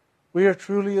 We are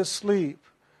truly asleep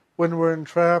when we're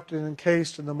entrapped and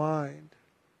encased in the mind.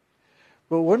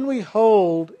 But when we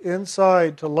hold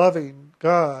inside to loving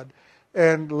God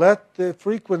and let the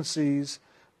frequencies,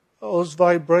 those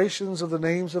vibrations of the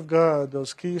names of God,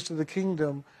 those keys to the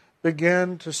kingdom,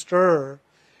 begin to stir,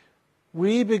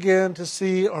 we begin to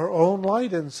see our own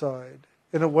light inside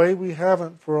in a way we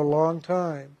haven't for a long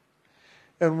time.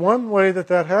 And one way that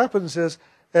that happens is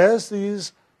as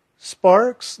these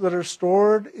sparks that are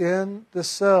stored in the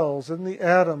cells, in the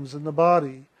atoms, in the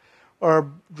body, are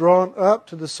drawn up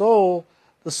to the soul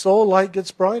light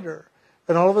gets brighter.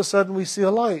 And all of a sudden we see a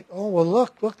light. Oh, well,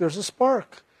 look, there's a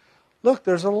spark. Look,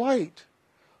 there's a light.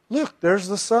 Look, there's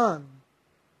the sun.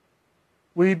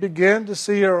 We begin to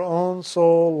see our own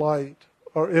soul light,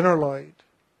 our inner light.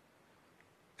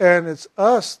 And it's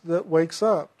us that wakes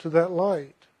up to that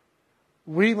light.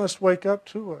 We must wake up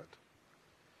to it.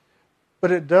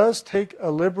 But it does take a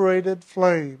liberated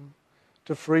flame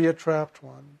to free a trapped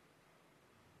one.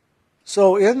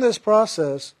 So in this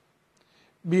process,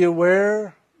 be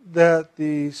aware that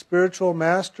the spiritual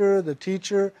master, the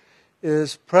teacher,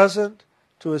 is present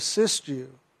to assist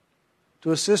you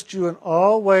in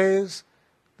all ways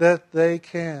that they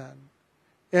can,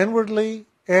 inwardly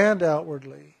and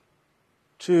outwardly,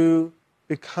 to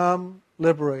become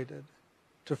liberated,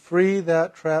 to free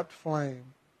that trapped flame.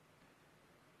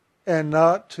 and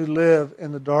not to live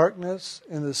in the darkness,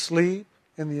 in the sleep,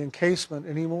 in the encasement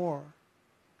anymore.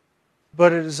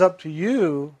 But it is up to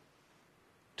you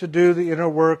to do the inner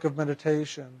work of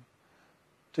meditation,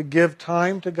 to give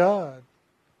time to God,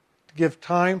 to give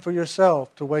time for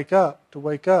yourself, to wake up, to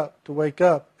wake up, to wake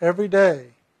up every day.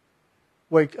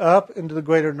 Wake up into the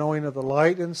greater knowing of the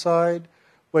light inside.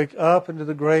 Wake up into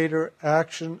the greater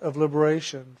action of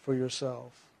liberation for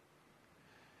yourself.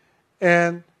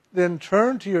 And then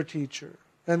turn to your teacher.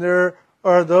 And there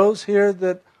are those here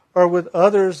that are with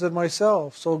others than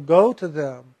myself. So go to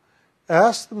them.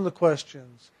 Ask them the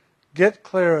questions. Get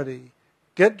clarity.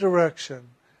 Get direction.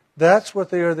 That's what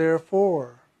they are there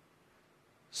for.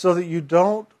 So that you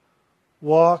don't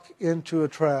walk into a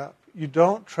trap. You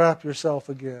don't trap yourself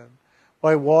again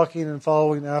by walking and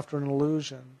following after an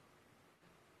illusion.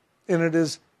 And it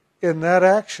is in that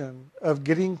action of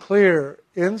getting clear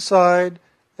inside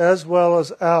as well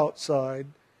as outside,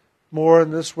 more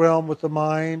in this realm with the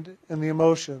mind and the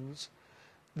emotions,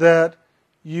 that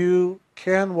you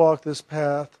can walk this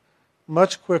path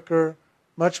much quicker,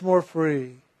 much more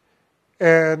free,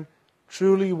 and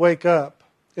truly wake up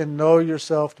and know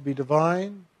yourself to be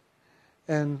divine,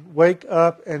 and wake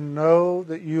up and know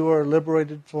that you are a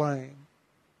liberated flame.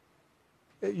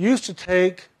 It used to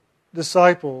take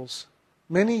disciples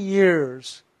many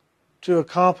years to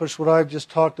accomplish what I've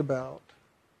just talked about.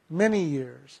 Many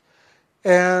years.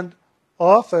 And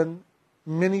often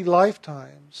many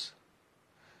lifetimes.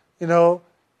 You know,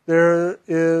 there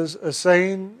is a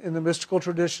saying in the mystical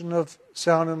tradition of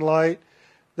sound and light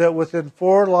that within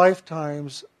 4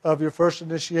 lifetimes of your first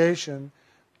initiation,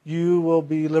 you will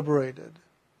be liberated.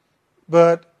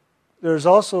 But there's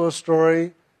also a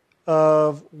story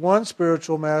of one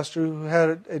spiritual master who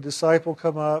had a disciple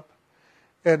come up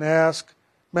and ask,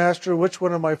 "Master, which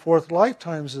one of my 4th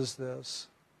lifetimes is this?"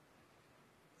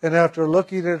 And after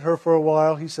looking at her for a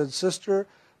while, he said, "Sister,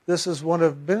 this is one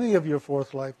of many of your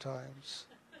 4th lifetimes."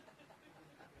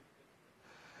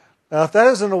 Now, if that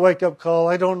isn't a wake-up call,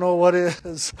 I don't know what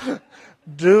is.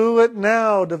 Do it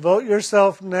now. Devote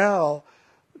yourself now.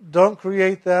 Don't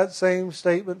create that same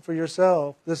statement for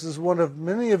yourself. This is one of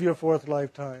many of your 4th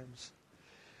lifetimes.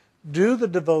 Do the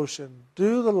devotion.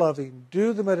 Do the loving.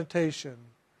 Do the meditation.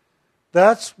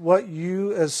 That's what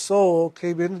you as soul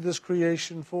came into this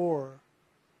creation for.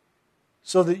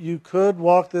 So that you could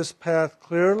walk this path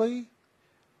clearly,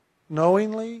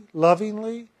 knowingly,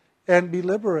 lovingly, and be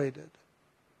liberated.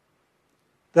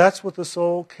 That's what the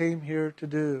soul came here to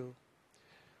do.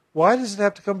 Why does it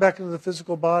have to come back into the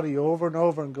physical body over and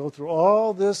over and go through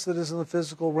all this that is in the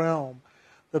physical realm?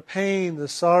 The pain, the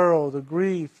sorrow, the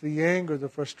grief, the anger, the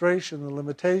frustration, the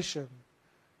limitation,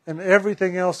 and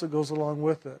everything else that goes along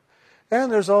with it.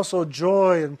 And there's also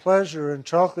joy and pleasure and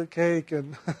chocolate cake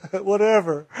and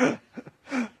whatever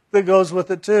that goes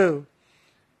with it too.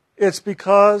 It's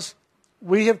because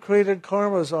we have created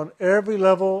karmas on every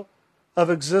level of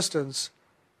existence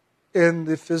in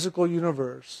the physical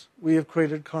universe. We have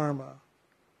created karma.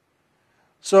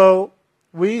 So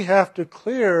we have to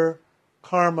clear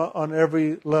karma on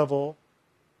every level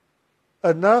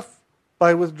enough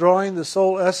by withdrawing the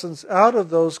soul essence out of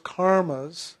those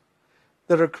karmas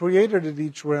that are created in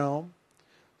each realm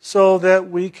so that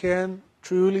we can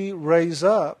truly raise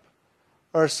up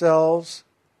ourselves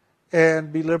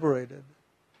and be liberated.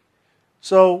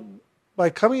 So by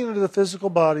coming into the physical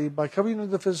body, by coming into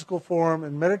the physical form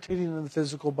and meditating in the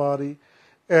physical body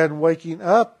and waking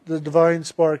up the divine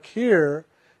spark here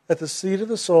at the seat of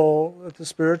the soul, at the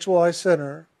spiritual eye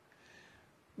center,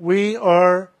 we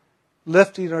are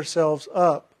lifting ourselves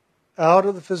up out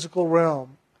of the physical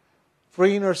realm,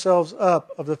 freeing ourselves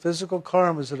up of the physical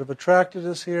karmas that have attracted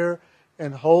us here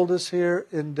and hold us here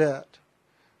in debt.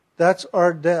 That's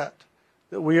our debt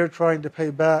that we are trying to pay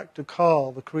back to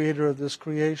Kal, the creator of this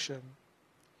creation.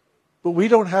 But we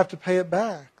don't have to pay it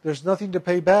back. There's nothing to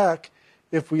pay back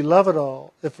if we love it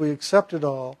all, if we accept it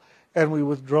all, and we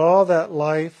withdraw that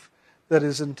life that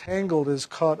is entangled, is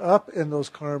caught up in those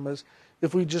karmas.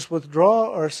 If we just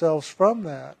withdraw ourselves from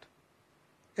that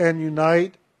and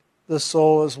unite the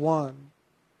soul as one,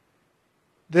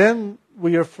 then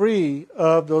we are free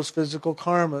of those physical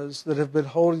karmas that have been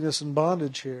holding us in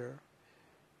bondage here.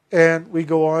 And we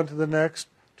go on to the next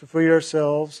to free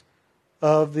ourselves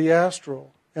of the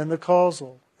astral and the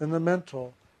causal and the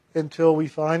mental until we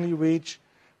finally reach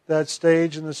that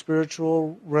stage in the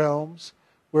spiritual realms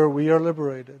where we are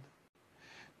liberated.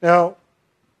 Now,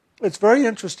 it's very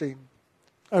interesting.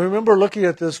 I remember looking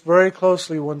at this very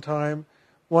closely one time,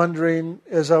 wondering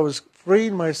as I was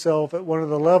freeing myself at one of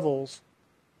the levels,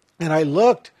 and I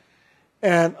looked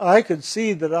and I could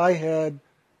see that I had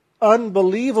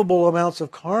unbelievable amounts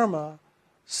of karma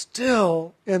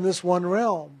still in this one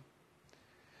realm.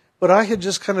 But I had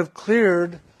just kind of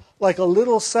cleared like a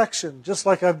little section, just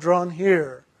like I've drawn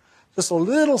here. Just a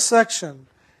little section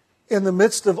in the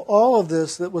midst of all of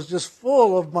this that was just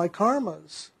full of my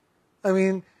karmas. I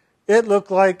mean, it looked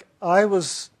like I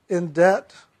was in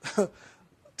debt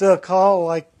to call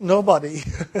like nobody.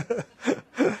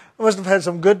 I must have had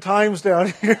some good times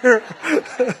down here.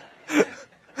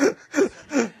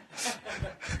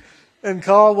 And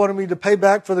Carl wanted me to pay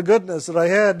back for the goodness that I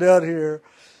had down here.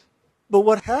 But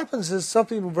what happens is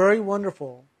something very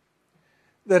wonderful.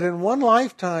 That in one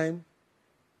lifetime,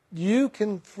 you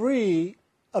can free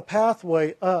a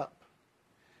pathway up.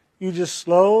 You just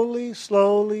slowly,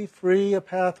 slowly free a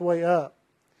pathway up.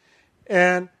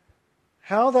 And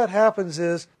how that happens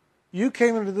is you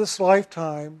came into this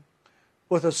lifetime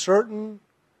with a certain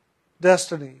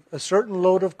destiny, a certain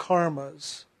load of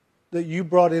karmas that you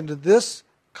brought into this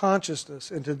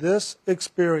consciousness, into this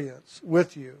experience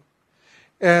with you.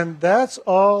 And that's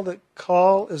all that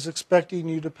Kal is expecting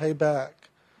you to pay back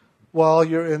while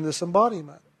you're in this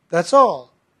embodiment. That's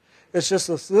all. It's just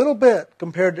this little bit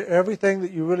compared to everything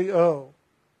that you really owe.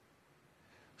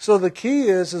 So the key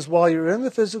is while you're in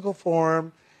the physical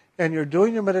form and you're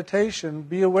doing your meditation,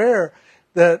 be aware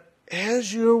that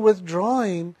as you're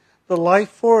withdrawing the life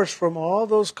force from all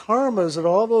those karmas at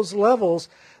all those levels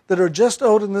that are just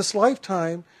owed in this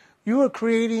lifetime, you are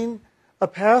creating a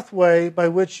pathway by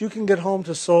which you can get home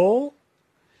to soul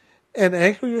and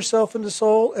anchor yourself into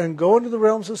soul and go into the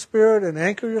realms of spirit and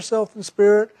anchor yourself in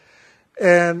spirit.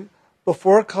 And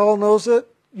before Kal knows it,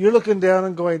 you're looking down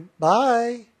and going,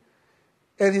 bye.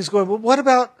 And he's going, well, what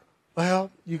about,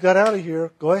 well, you got out of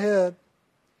here. Go ahead.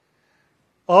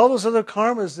 All those other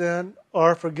karmas then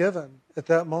are forgiven at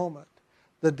that moment.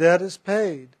 The debt is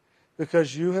paid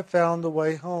because you have found the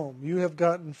way home. You have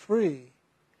gotten free.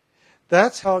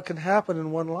 That's how it can happen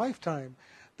in one lifetime.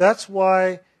 That's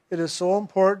why it is so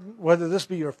important, whether this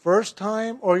be your first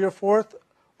time or your fourth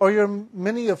or your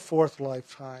many of fourth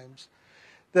lifetimes,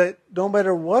 that no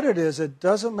matter what it is, it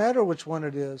doesn't matter which one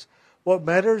it is. What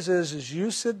matters is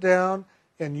you sit down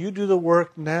and you do the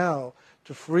work now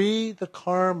to free the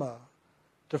karma,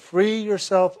 to free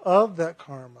yourself of that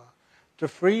karma, to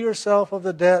free yourself of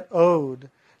the debt owed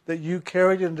that you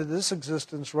carried into this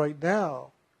existence right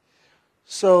now,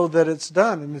 so that it's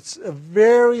done. And it's a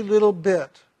very little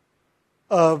bit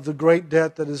of the great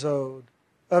debt that is owed.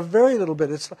 A very little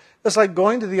bit. It's like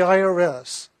going to the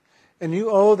IRS and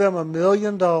you owe them $1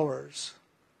 million.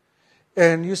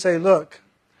 And you say, look,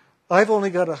 I've only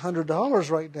got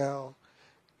 $100 right now.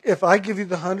 If I give you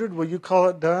the 100, will you call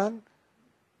it done?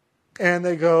 And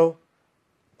they go,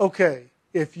 okay,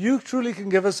 if you truly can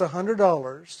give us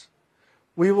 $100,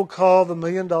 we will call the $1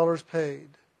 million paid.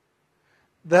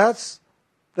 That's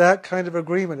that kind of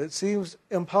agreement. It seems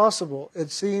impossible.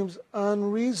 It seems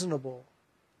unreasonable.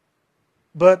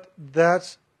 But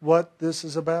that's what this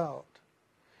is about.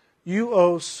 You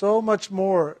owe so much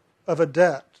more of a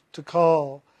debt to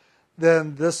Kal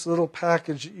than this little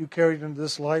package that you carried into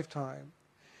this lifetime.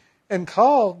 And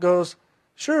Kal goes,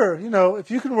 sure,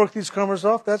 if you can work these karmas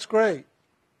off, that's great.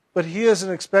 But he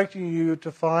isn't expecting you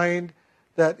to find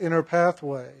that inner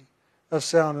pathway of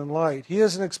sound and light. He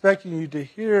isn't expecting you to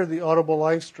hear the audible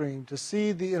life stream, to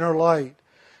see the inner light,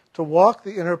 to walk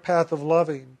the inner path of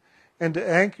loving, and to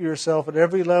anchor yourself at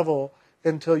every level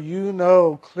until you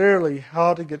know clearly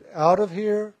how to get out of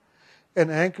here and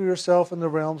anchor yourself in the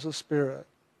realms of spirit.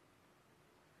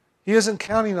 He isn't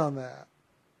counting on that.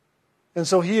 And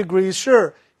so he agrees,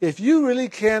 sure, if you really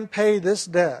can pay this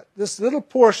debt, this little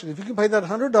portion, if you can pay that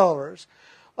 $100,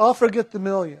 I'll forget the $1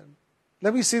 million.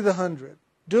 Let me see the 100.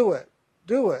 Do it.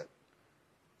 Do it.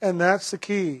 And that's the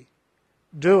key.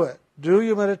 Do it. Do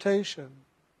your meditation.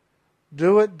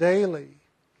 Do it daily.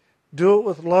 Do it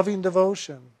with loving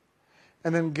devotion.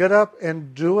 And then get up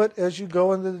and do it as you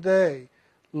go into the day.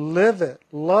 Live it.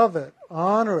 Love it.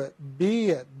 Honor it.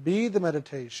 Be the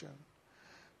meditation.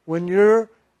 When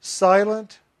you're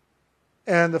silent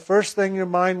and the first thing your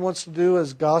mind wants to do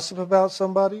is gossip about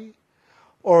somebody,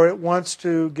 or it wants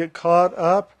to get caught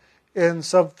up in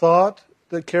some thought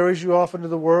that carries you off into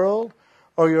the world,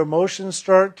 or your emotions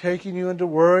start taking you into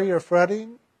worry or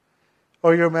fretting,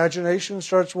 or your imagination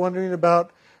starts wondering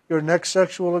about your next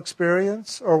sexual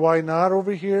experience, or why not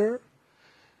over here,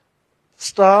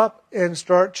 stop and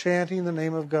start chanting the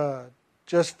name of God.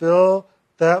 Just fill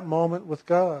that moment with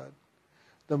God.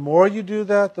 The more you do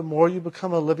that, the more you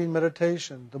become a living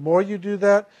meditation. The more you do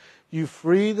that, you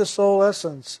free the soul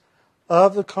essence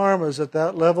of the karmas at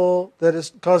that level that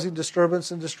is causing disturbance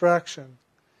and distraction.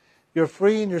 You're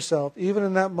freeing yourself even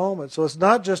in that moment. So it's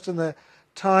not just in the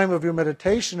time of your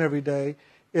meditation every day,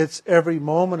 it's every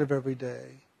moment of every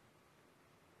day.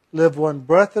 Live one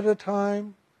breath at a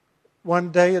time,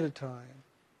 one day at a time.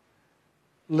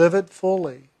 Live it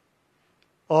fully,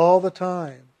 all the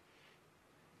time.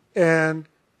 And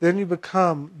then you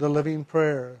become the living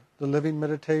prayer, the living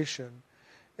meditation.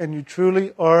 And you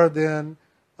truly are then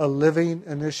a living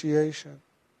initiation.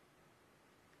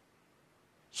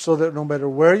 So that no matter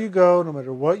where you go, no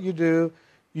matter what you do,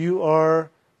 you are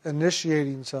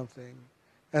initiating something.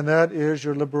 And that is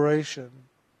your liberation.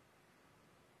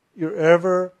 You're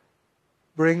ever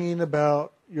bringing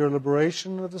about your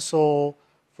liberation of the soul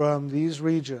from these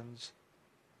regions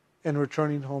and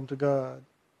returning home to God.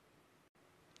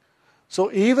 So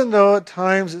even though at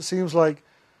times it seems like,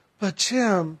 but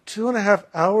Jim, 2.5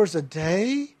 hours a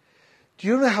day? Do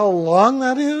you know how long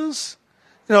that is?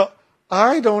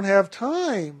 I don't have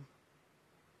time.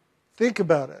 Think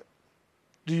about it.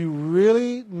 Do you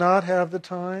really not have the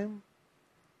time?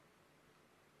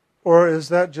 Or is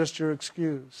that just your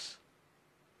excuse?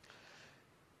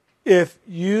 If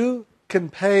you can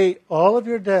pay all of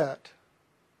your debt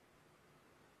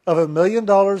of $1 million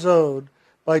owed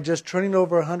by just turning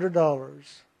over $100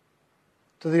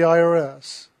 to the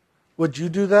IRS, would you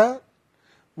do that?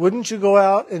 Wouldn't you go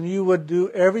out and you would do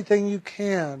everything you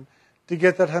can to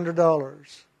get that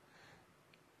 $100?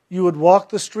 You would walk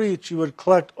the streets. You would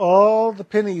collect all the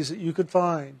pennies that you could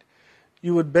find.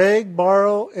 You would beg,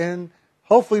 borrow, and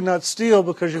hopefully not steal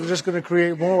because you're just going to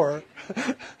create more.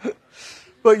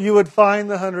 But you would find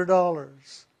the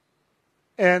 $100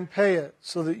 and pay it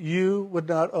so that you would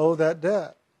not owe that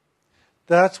debt.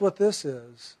 That's what this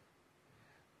is.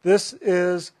 This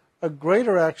is a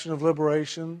greater action of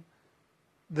liberation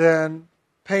than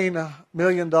paying $1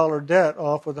 million debt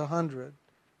off with 100.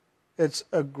 It's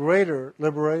a greater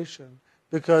liberation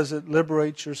because it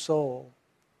liberates your soul.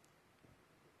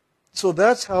 So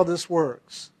that's how this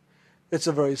works. It's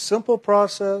a very simple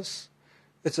process.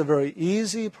 It's a very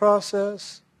easy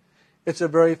process. It's a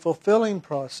very fulfilling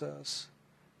process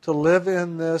to live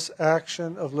in this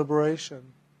action of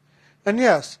liberation. And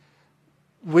yes,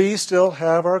 we still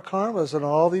have our karmas on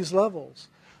all these levels.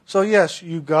 So yes,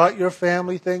 you've got your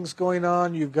family things going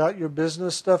on, you've got your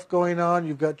business stuff going on,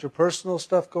 you've got your personal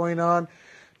stuff going on,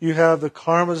 you have the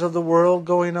karmas of the world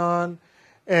going on,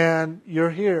 and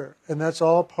you're here. And that's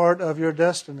all part of your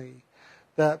destiny.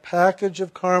 That package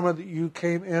of karma that you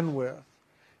came in with.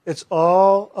 It's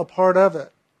all a part of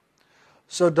it.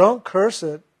 So don't curse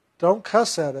it, don't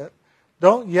cuss at it,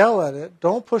 don't yell at it,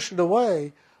 don't push it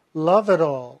away. Love it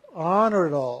all, honor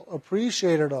it all,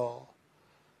 appreciate it all.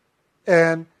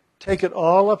 And take it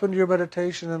all up into your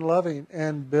meditation and loving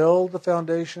and build the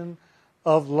foundation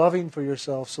of loving for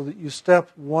yourself so that you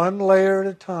step one layer at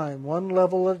a time, one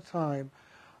level at a time,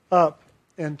 up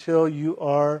until you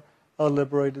are a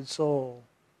liberated soul.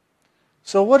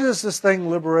 So what is this thing,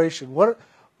 liberation? What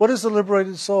is the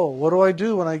liberated soul? What do I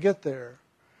do when I get there?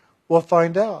 Well,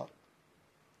 find out.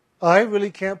 I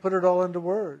really can't put it all into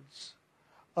words.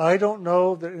 I don't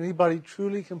know that anybody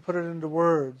truly can put it into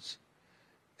words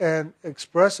and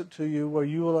express it to you where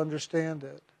you will understand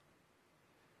it.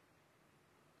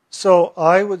 So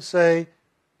I would say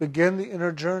begin the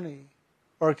inner journey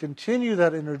or continue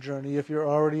that inner journey if you're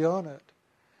already on it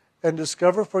and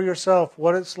discover for yourself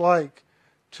what it's like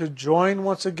to join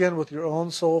once again with your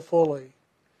own soul fully,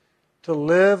 to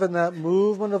live in that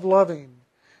movement of loving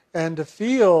and to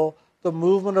feel the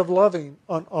movement of loving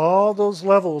on all those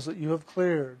levels that you have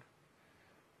cleared.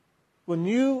 When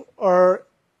you are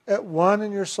at one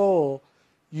in your soul,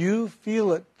 you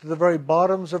feel it to the very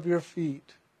bottoms of your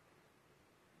feet.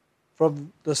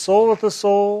 From the soul of the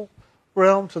soul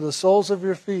realm to the soles of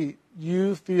your feet,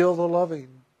 you feel the loving.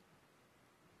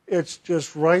 It's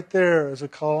just right there as a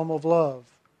column of love.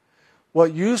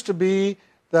 What used to be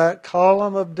that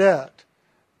column of debt,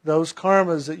 those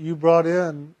karmas that you brought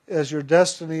in as your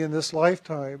destiny in this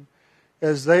lifetime,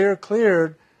 as they are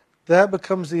cleared, that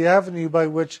becomes the avenue by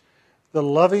which the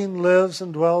loving lives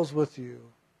and dwells with you.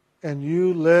 And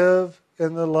you live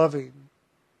in the loving.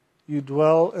 You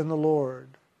dwell in the Lord.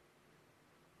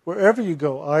 Wherever you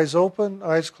go, eyes open,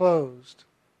 eyes closed.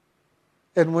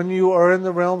 And when you are in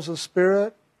the realms of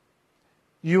spirit,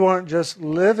 you aren't just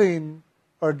living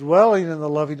or dwelling in the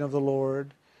loving of the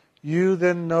Lord. You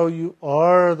then know you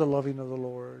are the loving of the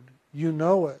Lord. You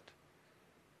know it.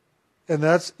 And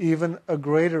that's even a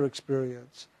greater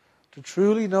experience. To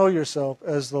truly know yourself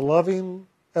as the loving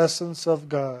essence of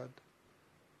God.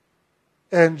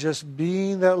 And just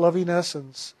being that loving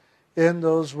essence in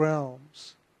those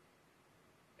realms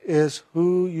is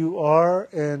who you are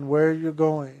and where you're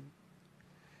going.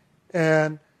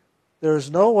 And there's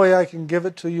no way I can give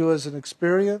it to you as an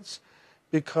experience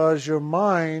because your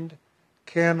mind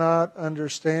cannot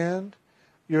understand,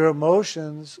 your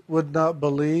emotions would not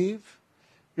believe,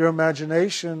 your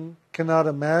imagination cannot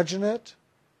imagine it,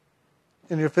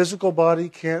 and your physical body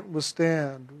can't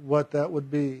withstand what that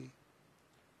would be.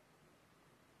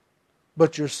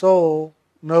 But your soul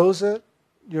knows it,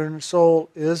 your soul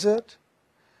is it,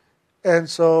 and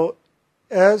so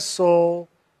as soul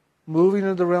moving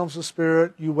into the realms of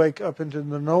spirit, you wake up into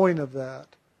the knowing of that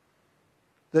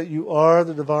you are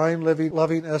the divine, living,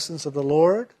 loving essence of the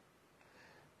Lord,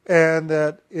 and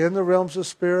that in the realms of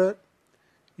spirit,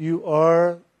 you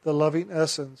are the loving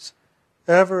essence,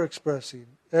 ever expressing,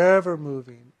 ever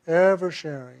moving, ever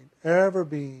sharing, ever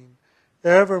being,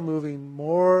 ever moving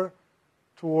more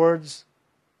towards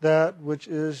that which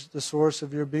is the source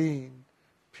of your being,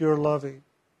 pure loving.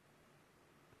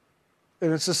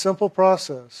 And it's a simple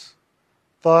process.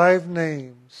 5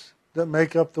 names that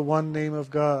make up the one name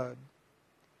of God.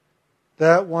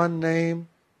 That one name,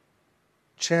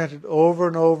 chanted over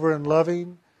and over in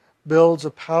loving, builds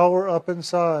a power up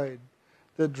inside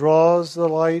that draws the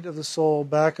light of the soul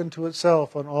back into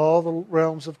itself on all the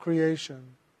realms of creation,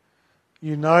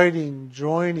 uniting,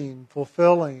 joining,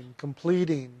 fulfilling,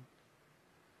 completing,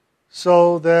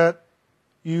 so that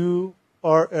you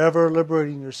are ever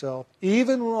liberating yourself.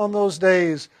 Even on those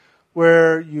days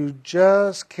where you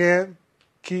just can't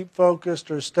keep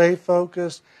focused or stay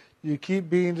focused, you keep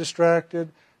being distracted,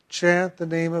 chant the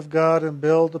name of God and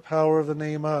build the power of the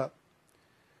name up.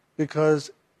 Because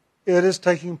it is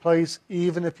taking place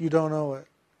even if you don't know it.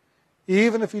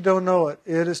 Even if you don't know it,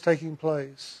 it is taking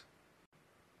place.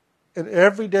 And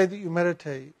every day that you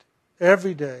meditate,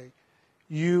 every day,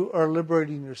 you are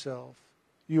liberating yourself.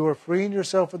 You are freeing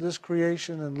yourself of this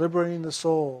creation and liberating the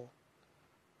soul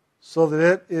so that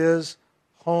it is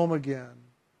home again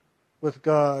with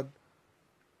God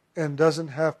and doesn't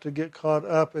have to get caught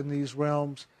up in these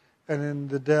realms and in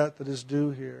the debt that is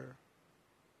due here.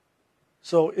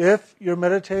 So if you're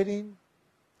meditating,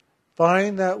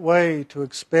 find that way to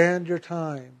expand your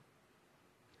time.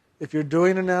 If you're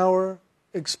doing an hour,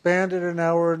 expand it an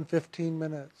hour and 15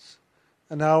 minutes,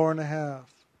 an hour and a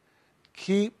half.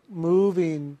 Keep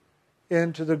moving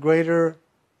into the greater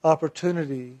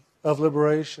opportunity of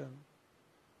liberation.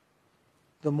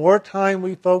 The more time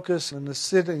we focus in the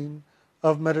sitting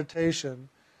of meditation,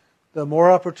 the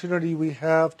more opportunity we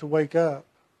have to wake up.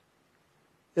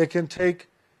 It can take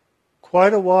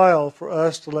quite a while for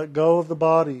us to let go of the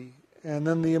body and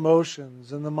then the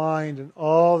emotions and the mind and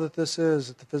all that this is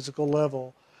at the physical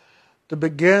level, to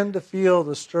begin to feel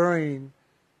the stirring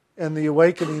and the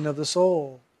awakening of the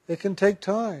soul. It can take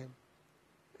time.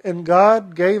 And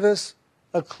God gave us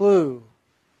a clue.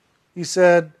 He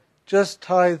said, just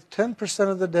tithe 10%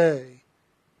 of the day,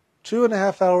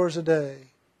 2.5 hours a day.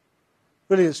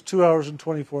 Really, it's 2 hours and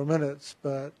 24 minutes,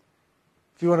 but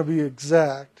if you want to be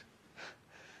exact,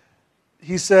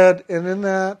 he said, and in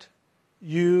that,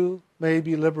 you may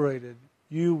be liberated.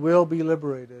 You will be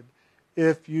liberated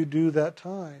if you do that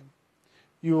time.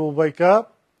 You will wake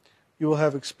up, you will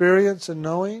have experience and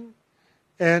knowing,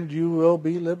 and you will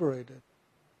be liberated.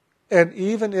 And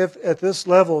even if at this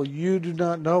level you do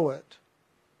not know it,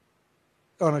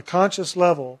 on a conscious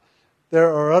level,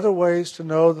 there are other ways to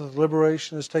know that the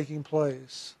liberation is taking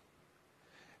place.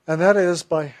 And that is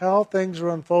by how things are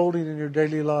unfolding in your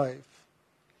daily life.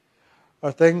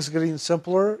 Are things getting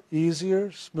simpler,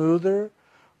 easier, smoother?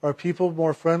 Are people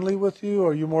more friendly with you?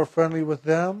 Are you more friendly with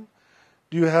them?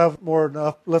 Do you have more an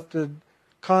uplifted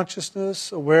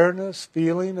consciousness, awareness,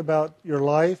 feeling about your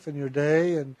life and your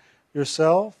day and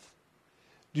yourself?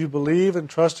 Do you believe and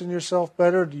trust in yourself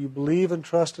better? Do you believe and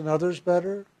trust in others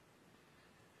better?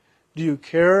 Do you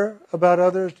care about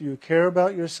others? Do you care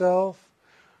about yourself?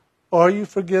 Are you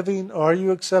forgiving? Are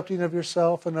you accepting of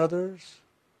yourself and others?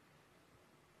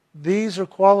 These are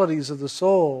qualities of the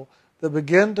soul that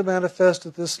begin to manifest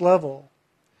at this level.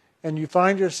 And you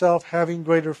find yourself having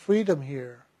greater freedom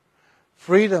here.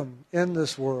 Freedom in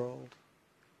this world.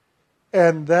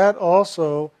 And that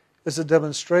also is a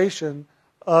demonstration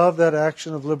of that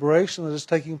action of liberation that is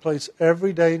taking place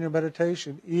every day in your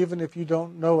meditation, even if you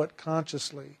don't know it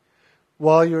consciously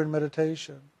while you're in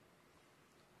meditation.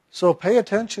 So pay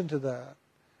attention to that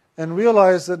and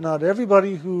realize that not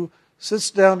everybody who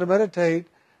sits down to meditate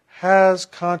has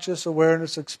conscious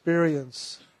awareness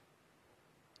experience.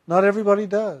 Not everybody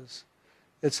does.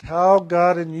 It's how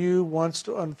God in you wants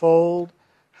to unfold,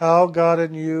 how God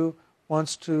in you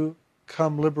wants to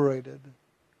come liberated.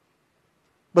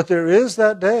 But there is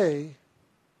that day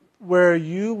where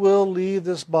you will leave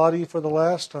this body for the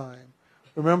last time.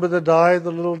 Remember the die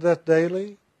the little death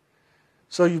daily?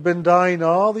 So you've been dying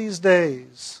all these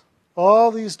days.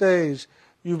 All these days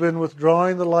you've been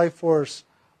withdrawing the life force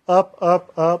up,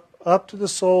 up, up, up to the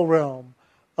soul realm,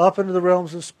 up into the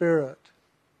realms of spirit.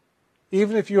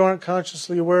 Even if you aren't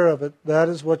consciously aware of it, that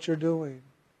is what you're doing.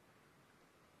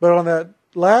 But on that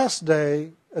last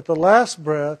day, at the last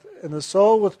breath, and the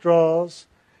soul withdraws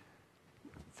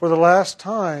for the last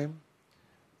time,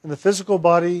 and the physical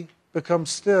body becomes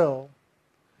still,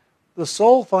 the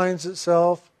soul finds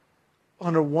itself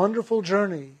on a wonderful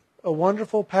journey, a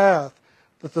wonderful path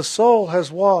that the soul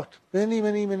has walked many,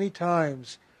 many, many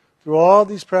times through all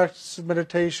these practices of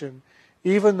meditation,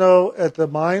 even though at the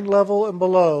mind level and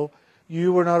below,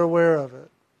 you were not aware of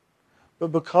it.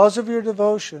 But because of your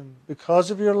devotion, because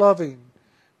of your loving,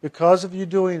 because of you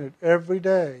doing it every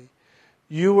day,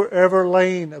 you were ever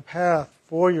laying a path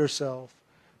for yourself,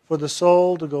 for the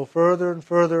soul to go further and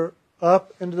further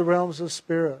up into the realms of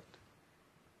spirit.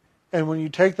 And when you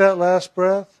take that last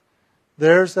breath,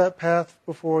 there's that path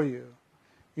before you.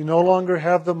 You no longer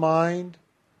have the mind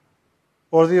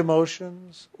or the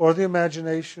emotions or the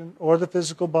imagination or the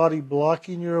physical body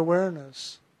blocking your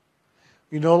awareness.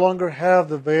 You no longer have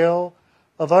the veil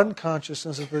of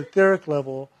unconsciousness at the etheric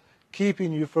level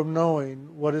keeping you from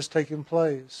knowing what is taking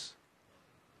place.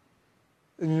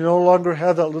 And you no longer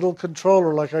have that little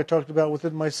controller like I talked about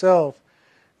within myself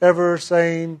ever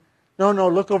saying, no,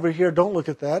 look over here, don't look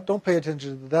at that, don't pay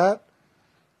attention to that.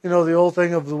 You know, the old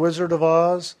thing of the Wizard of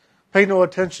Oz, pay no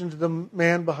attention to the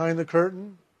man behind the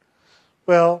curtain.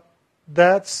 Well,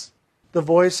 that's the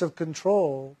voice of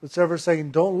control that's ever saying,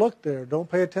 don't look there,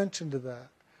 don't pay attention to that.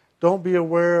 Don't be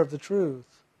aware of the truth.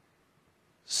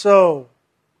 So,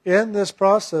 in this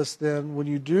process then, when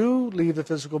you do leave the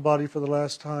physical body for the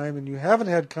last time and you haven't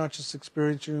had conscious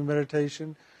experience in your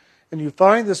meditation and you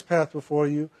find this path before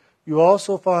you, you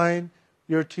also find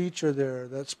your teacher there,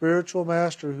 that spiritual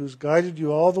master who's guided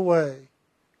you all the way,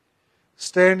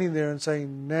 standing there and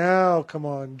saying, now, come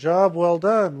on, job well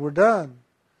done, we're done.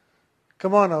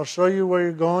 Come on, I'll show you where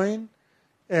you're going,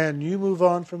 and you move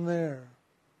on from there.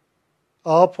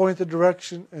 I'll point the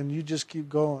direction, and you just keep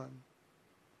going.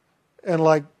 And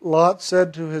like Lot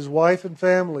said to his wife and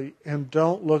family, and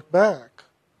don't look back.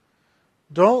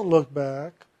 Don't look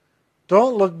back.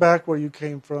 Don't look back where you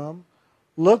came from.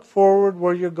 Look forward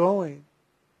where you're going.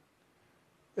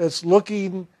 It's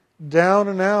looking down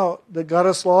and out that got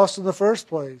us lost in the first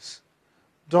place.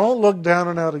 Don't look down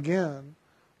and out again.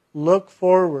 Look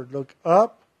forward. Look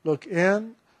up. Look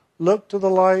in. Look to the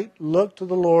light. Look to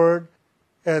the Lord.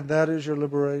 And that is your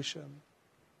liberation.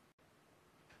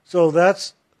 So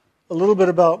that's a little bit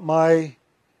about my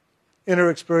inner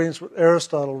experience with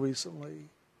Aristotle recently.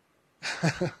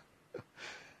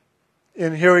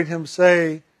 In hearing him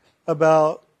say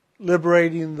about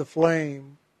liberating the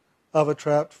flame of a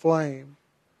trapped flame.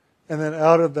 And then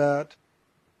out of that,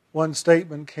 one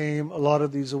statement came a lot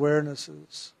of these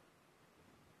awarenesses.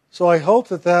 So I hope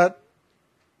that that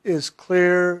is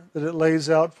clear, that it lays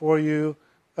out for you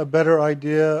a better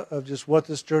idea of just what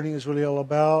this journey is really all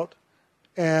about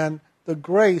and the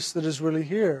grace that is really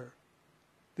here,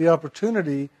 the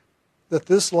opportunity that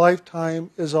this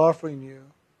lifetime is offering you.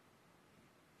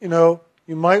 You know,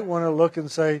 you might want to look and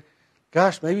say,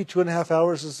 gosh, maybe 2.5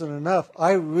 hours isn't enough.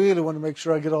 I really want to make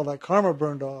sure I get all that karma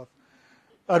burned off.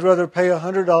 I'd rather pay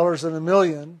 $100 than $1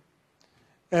 million.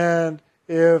 And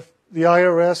if the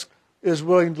IRS is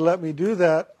willing to let me do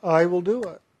that, I will do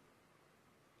it.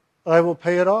 I will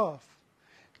pay it off.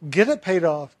 Get it paid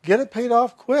off. Get it paid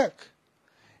off quick.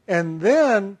 And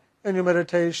then, in your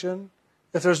meditation,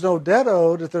 if there's no debt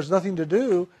owed, if there's nothing to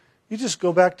do, you just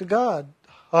go back to God.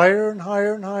 Higher and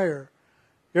higher and higher.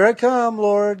 Here I come,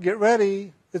 Lord. Get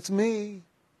ready. It's me.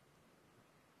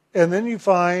 And then you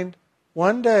find,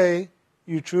 one day,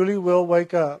 you truly will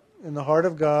wake up in the heart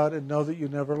of God and know that you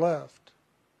never left.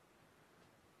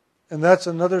 And that's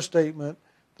another statement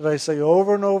that I say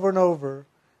over and over and over,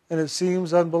 and it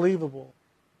seems unbelievable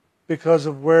because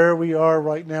of where we are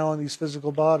right now in these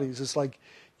physical bodies. It's like,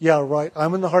 yeah, right,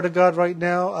 I'm in the heart of God right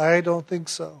now? I don't think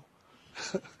so.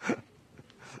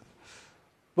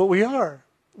 But we are.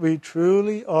 We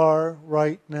truly are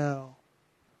right now.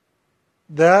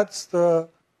 That's the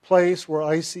place where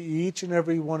I see each and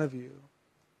every one of you.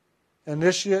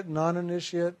 Initiate,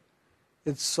 non-initiate,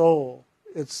 it's soul.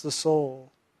 It's the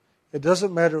soul. It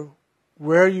doesn't matter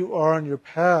where you are on your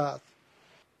path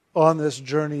on this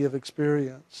journey of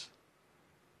experience.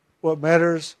 What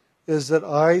matters is that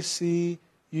I see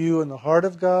you in the heart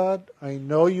of God, I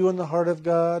know you in the heart of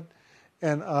God,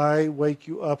 and I wake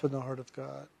you up in the heart of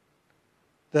God.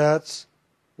 That's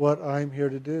what I'm here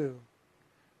to do.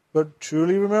 But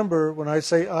truly remember, when I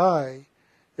say I,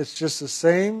 it's just the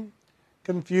same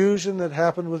confusion that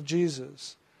happened with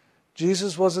Jesus.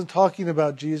 Jesus wasn't talking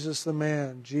about Jesus the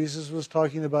man. Jesus was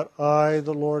talking about I,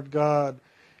 the Lord God,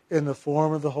 in the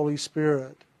form of the Holy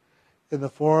Spirit, in the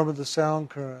form of the sound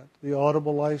current, the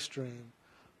audible life stream.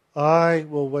 I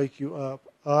will wake you up.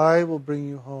 I will bring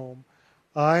you home.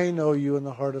 I know you in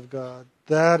the heart of God.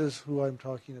 That is who I'm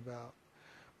talking about.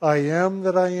 I am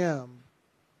that I am.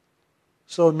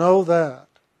 So know that.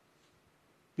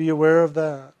 Be aware of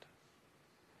that.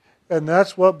 And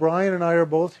that's what Brian and I are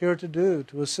both here to do,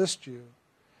 to assist you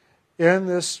in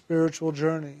this spiritual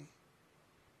journey.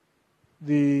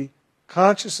 The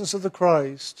consciousness of the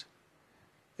Christ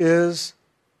is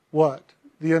what?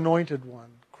 The anointed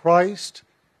one. Christ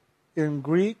in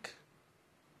Greek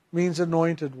means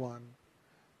anointed one.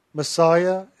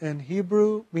 Messiah in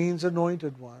Hebrew means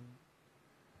anointed one.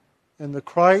 And the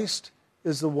Christ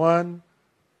is the one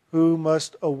who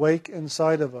must awake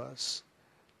inside of us.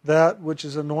 That which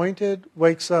is anointed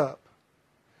wakes up.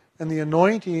 And the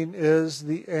anointing is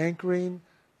the anchoring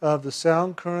of the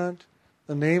sound current,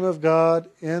 the name of God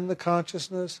in the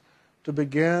consciousness to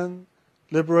begin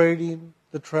liberating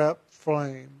the trapped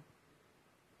flame.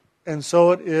 And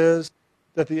so it is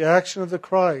that the action of the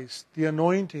Christ, the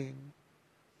anointing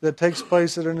that takes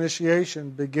place at initiation,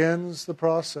 begins the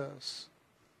process.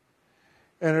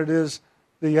 And it is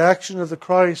the action of the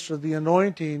Christ or the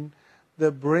anointing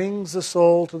that brings the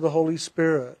soul to the Holy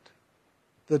Spirit,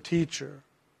 the teacher.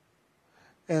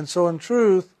 And so in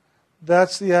truth,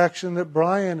 that's the action that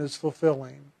Brian is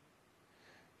fulfilling.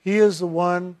 He is the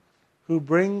one who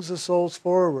brings the souls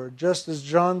forward, just as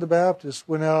John the Baptist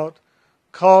went out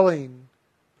calling,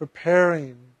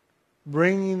 preparing,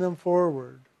 bringing them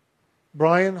forward.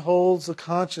 Brian holds the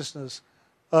consciousness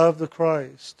of the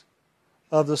Christ,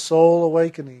 of the soul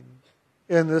awakening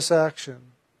in this action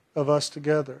of us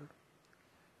together.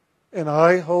 And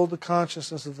I hold the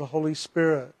consciousness of the Holy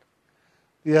Spirit,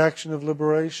 the action of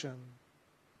liberation.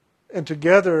 And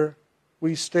together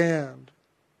we stand,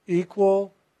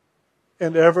 equal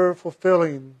and ever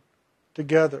fulfilling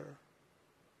together.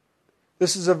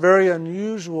 This is a very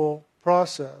unusual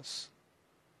process.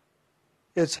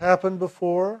 It's happened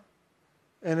before,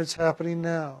 and it's happening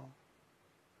now.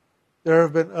 There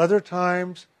have been other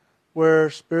times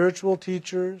where spiritual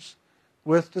teachers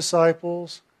with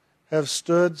disciples have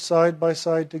stood side by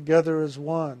side together as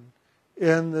one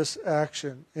in this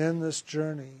action, in this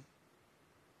journey.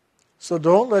 So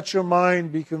don't let your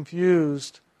mind be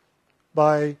confused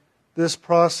by this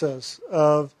process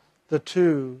of the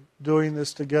two doing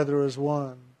this together as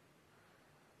one,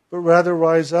 but rather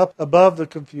rise up above the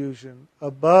confusion,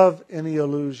 above any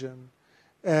illusion,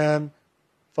 and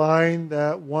find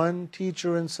that one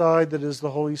teacher inside that is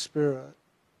the Holy Spirit.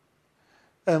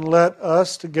 And let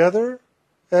us together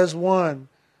as one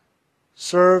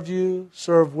serve you,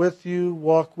 serve with you,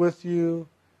 walk with you,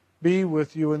 be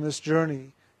with you in this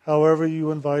journey, however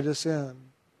you invite us in.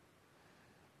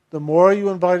 The more you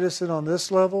invite us in on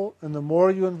this level, and the more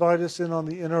you invite us in on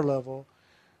the inner level,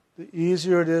 the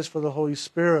easier it is for the Holy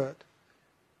Spirit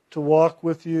to walk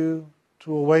with you,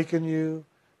 to awaken you,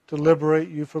 to liberate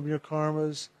you from your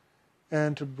karmas,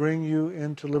 and to bring you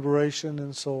into liberation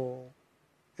in soul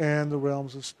and the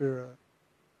realms of spirit.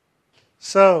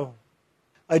 So,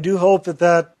 I do hope that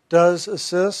that does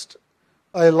assist.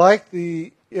 I like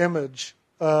the image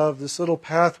of this little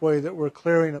pathway that we're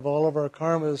clearing of all of our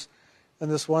karmas in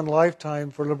this one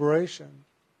lifetime for liberation.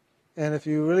 And if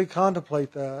you really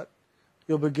contemplate that,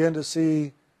 you'll begin to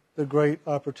see the great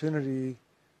opportunity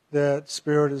that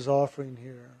Spirit is offering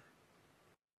here.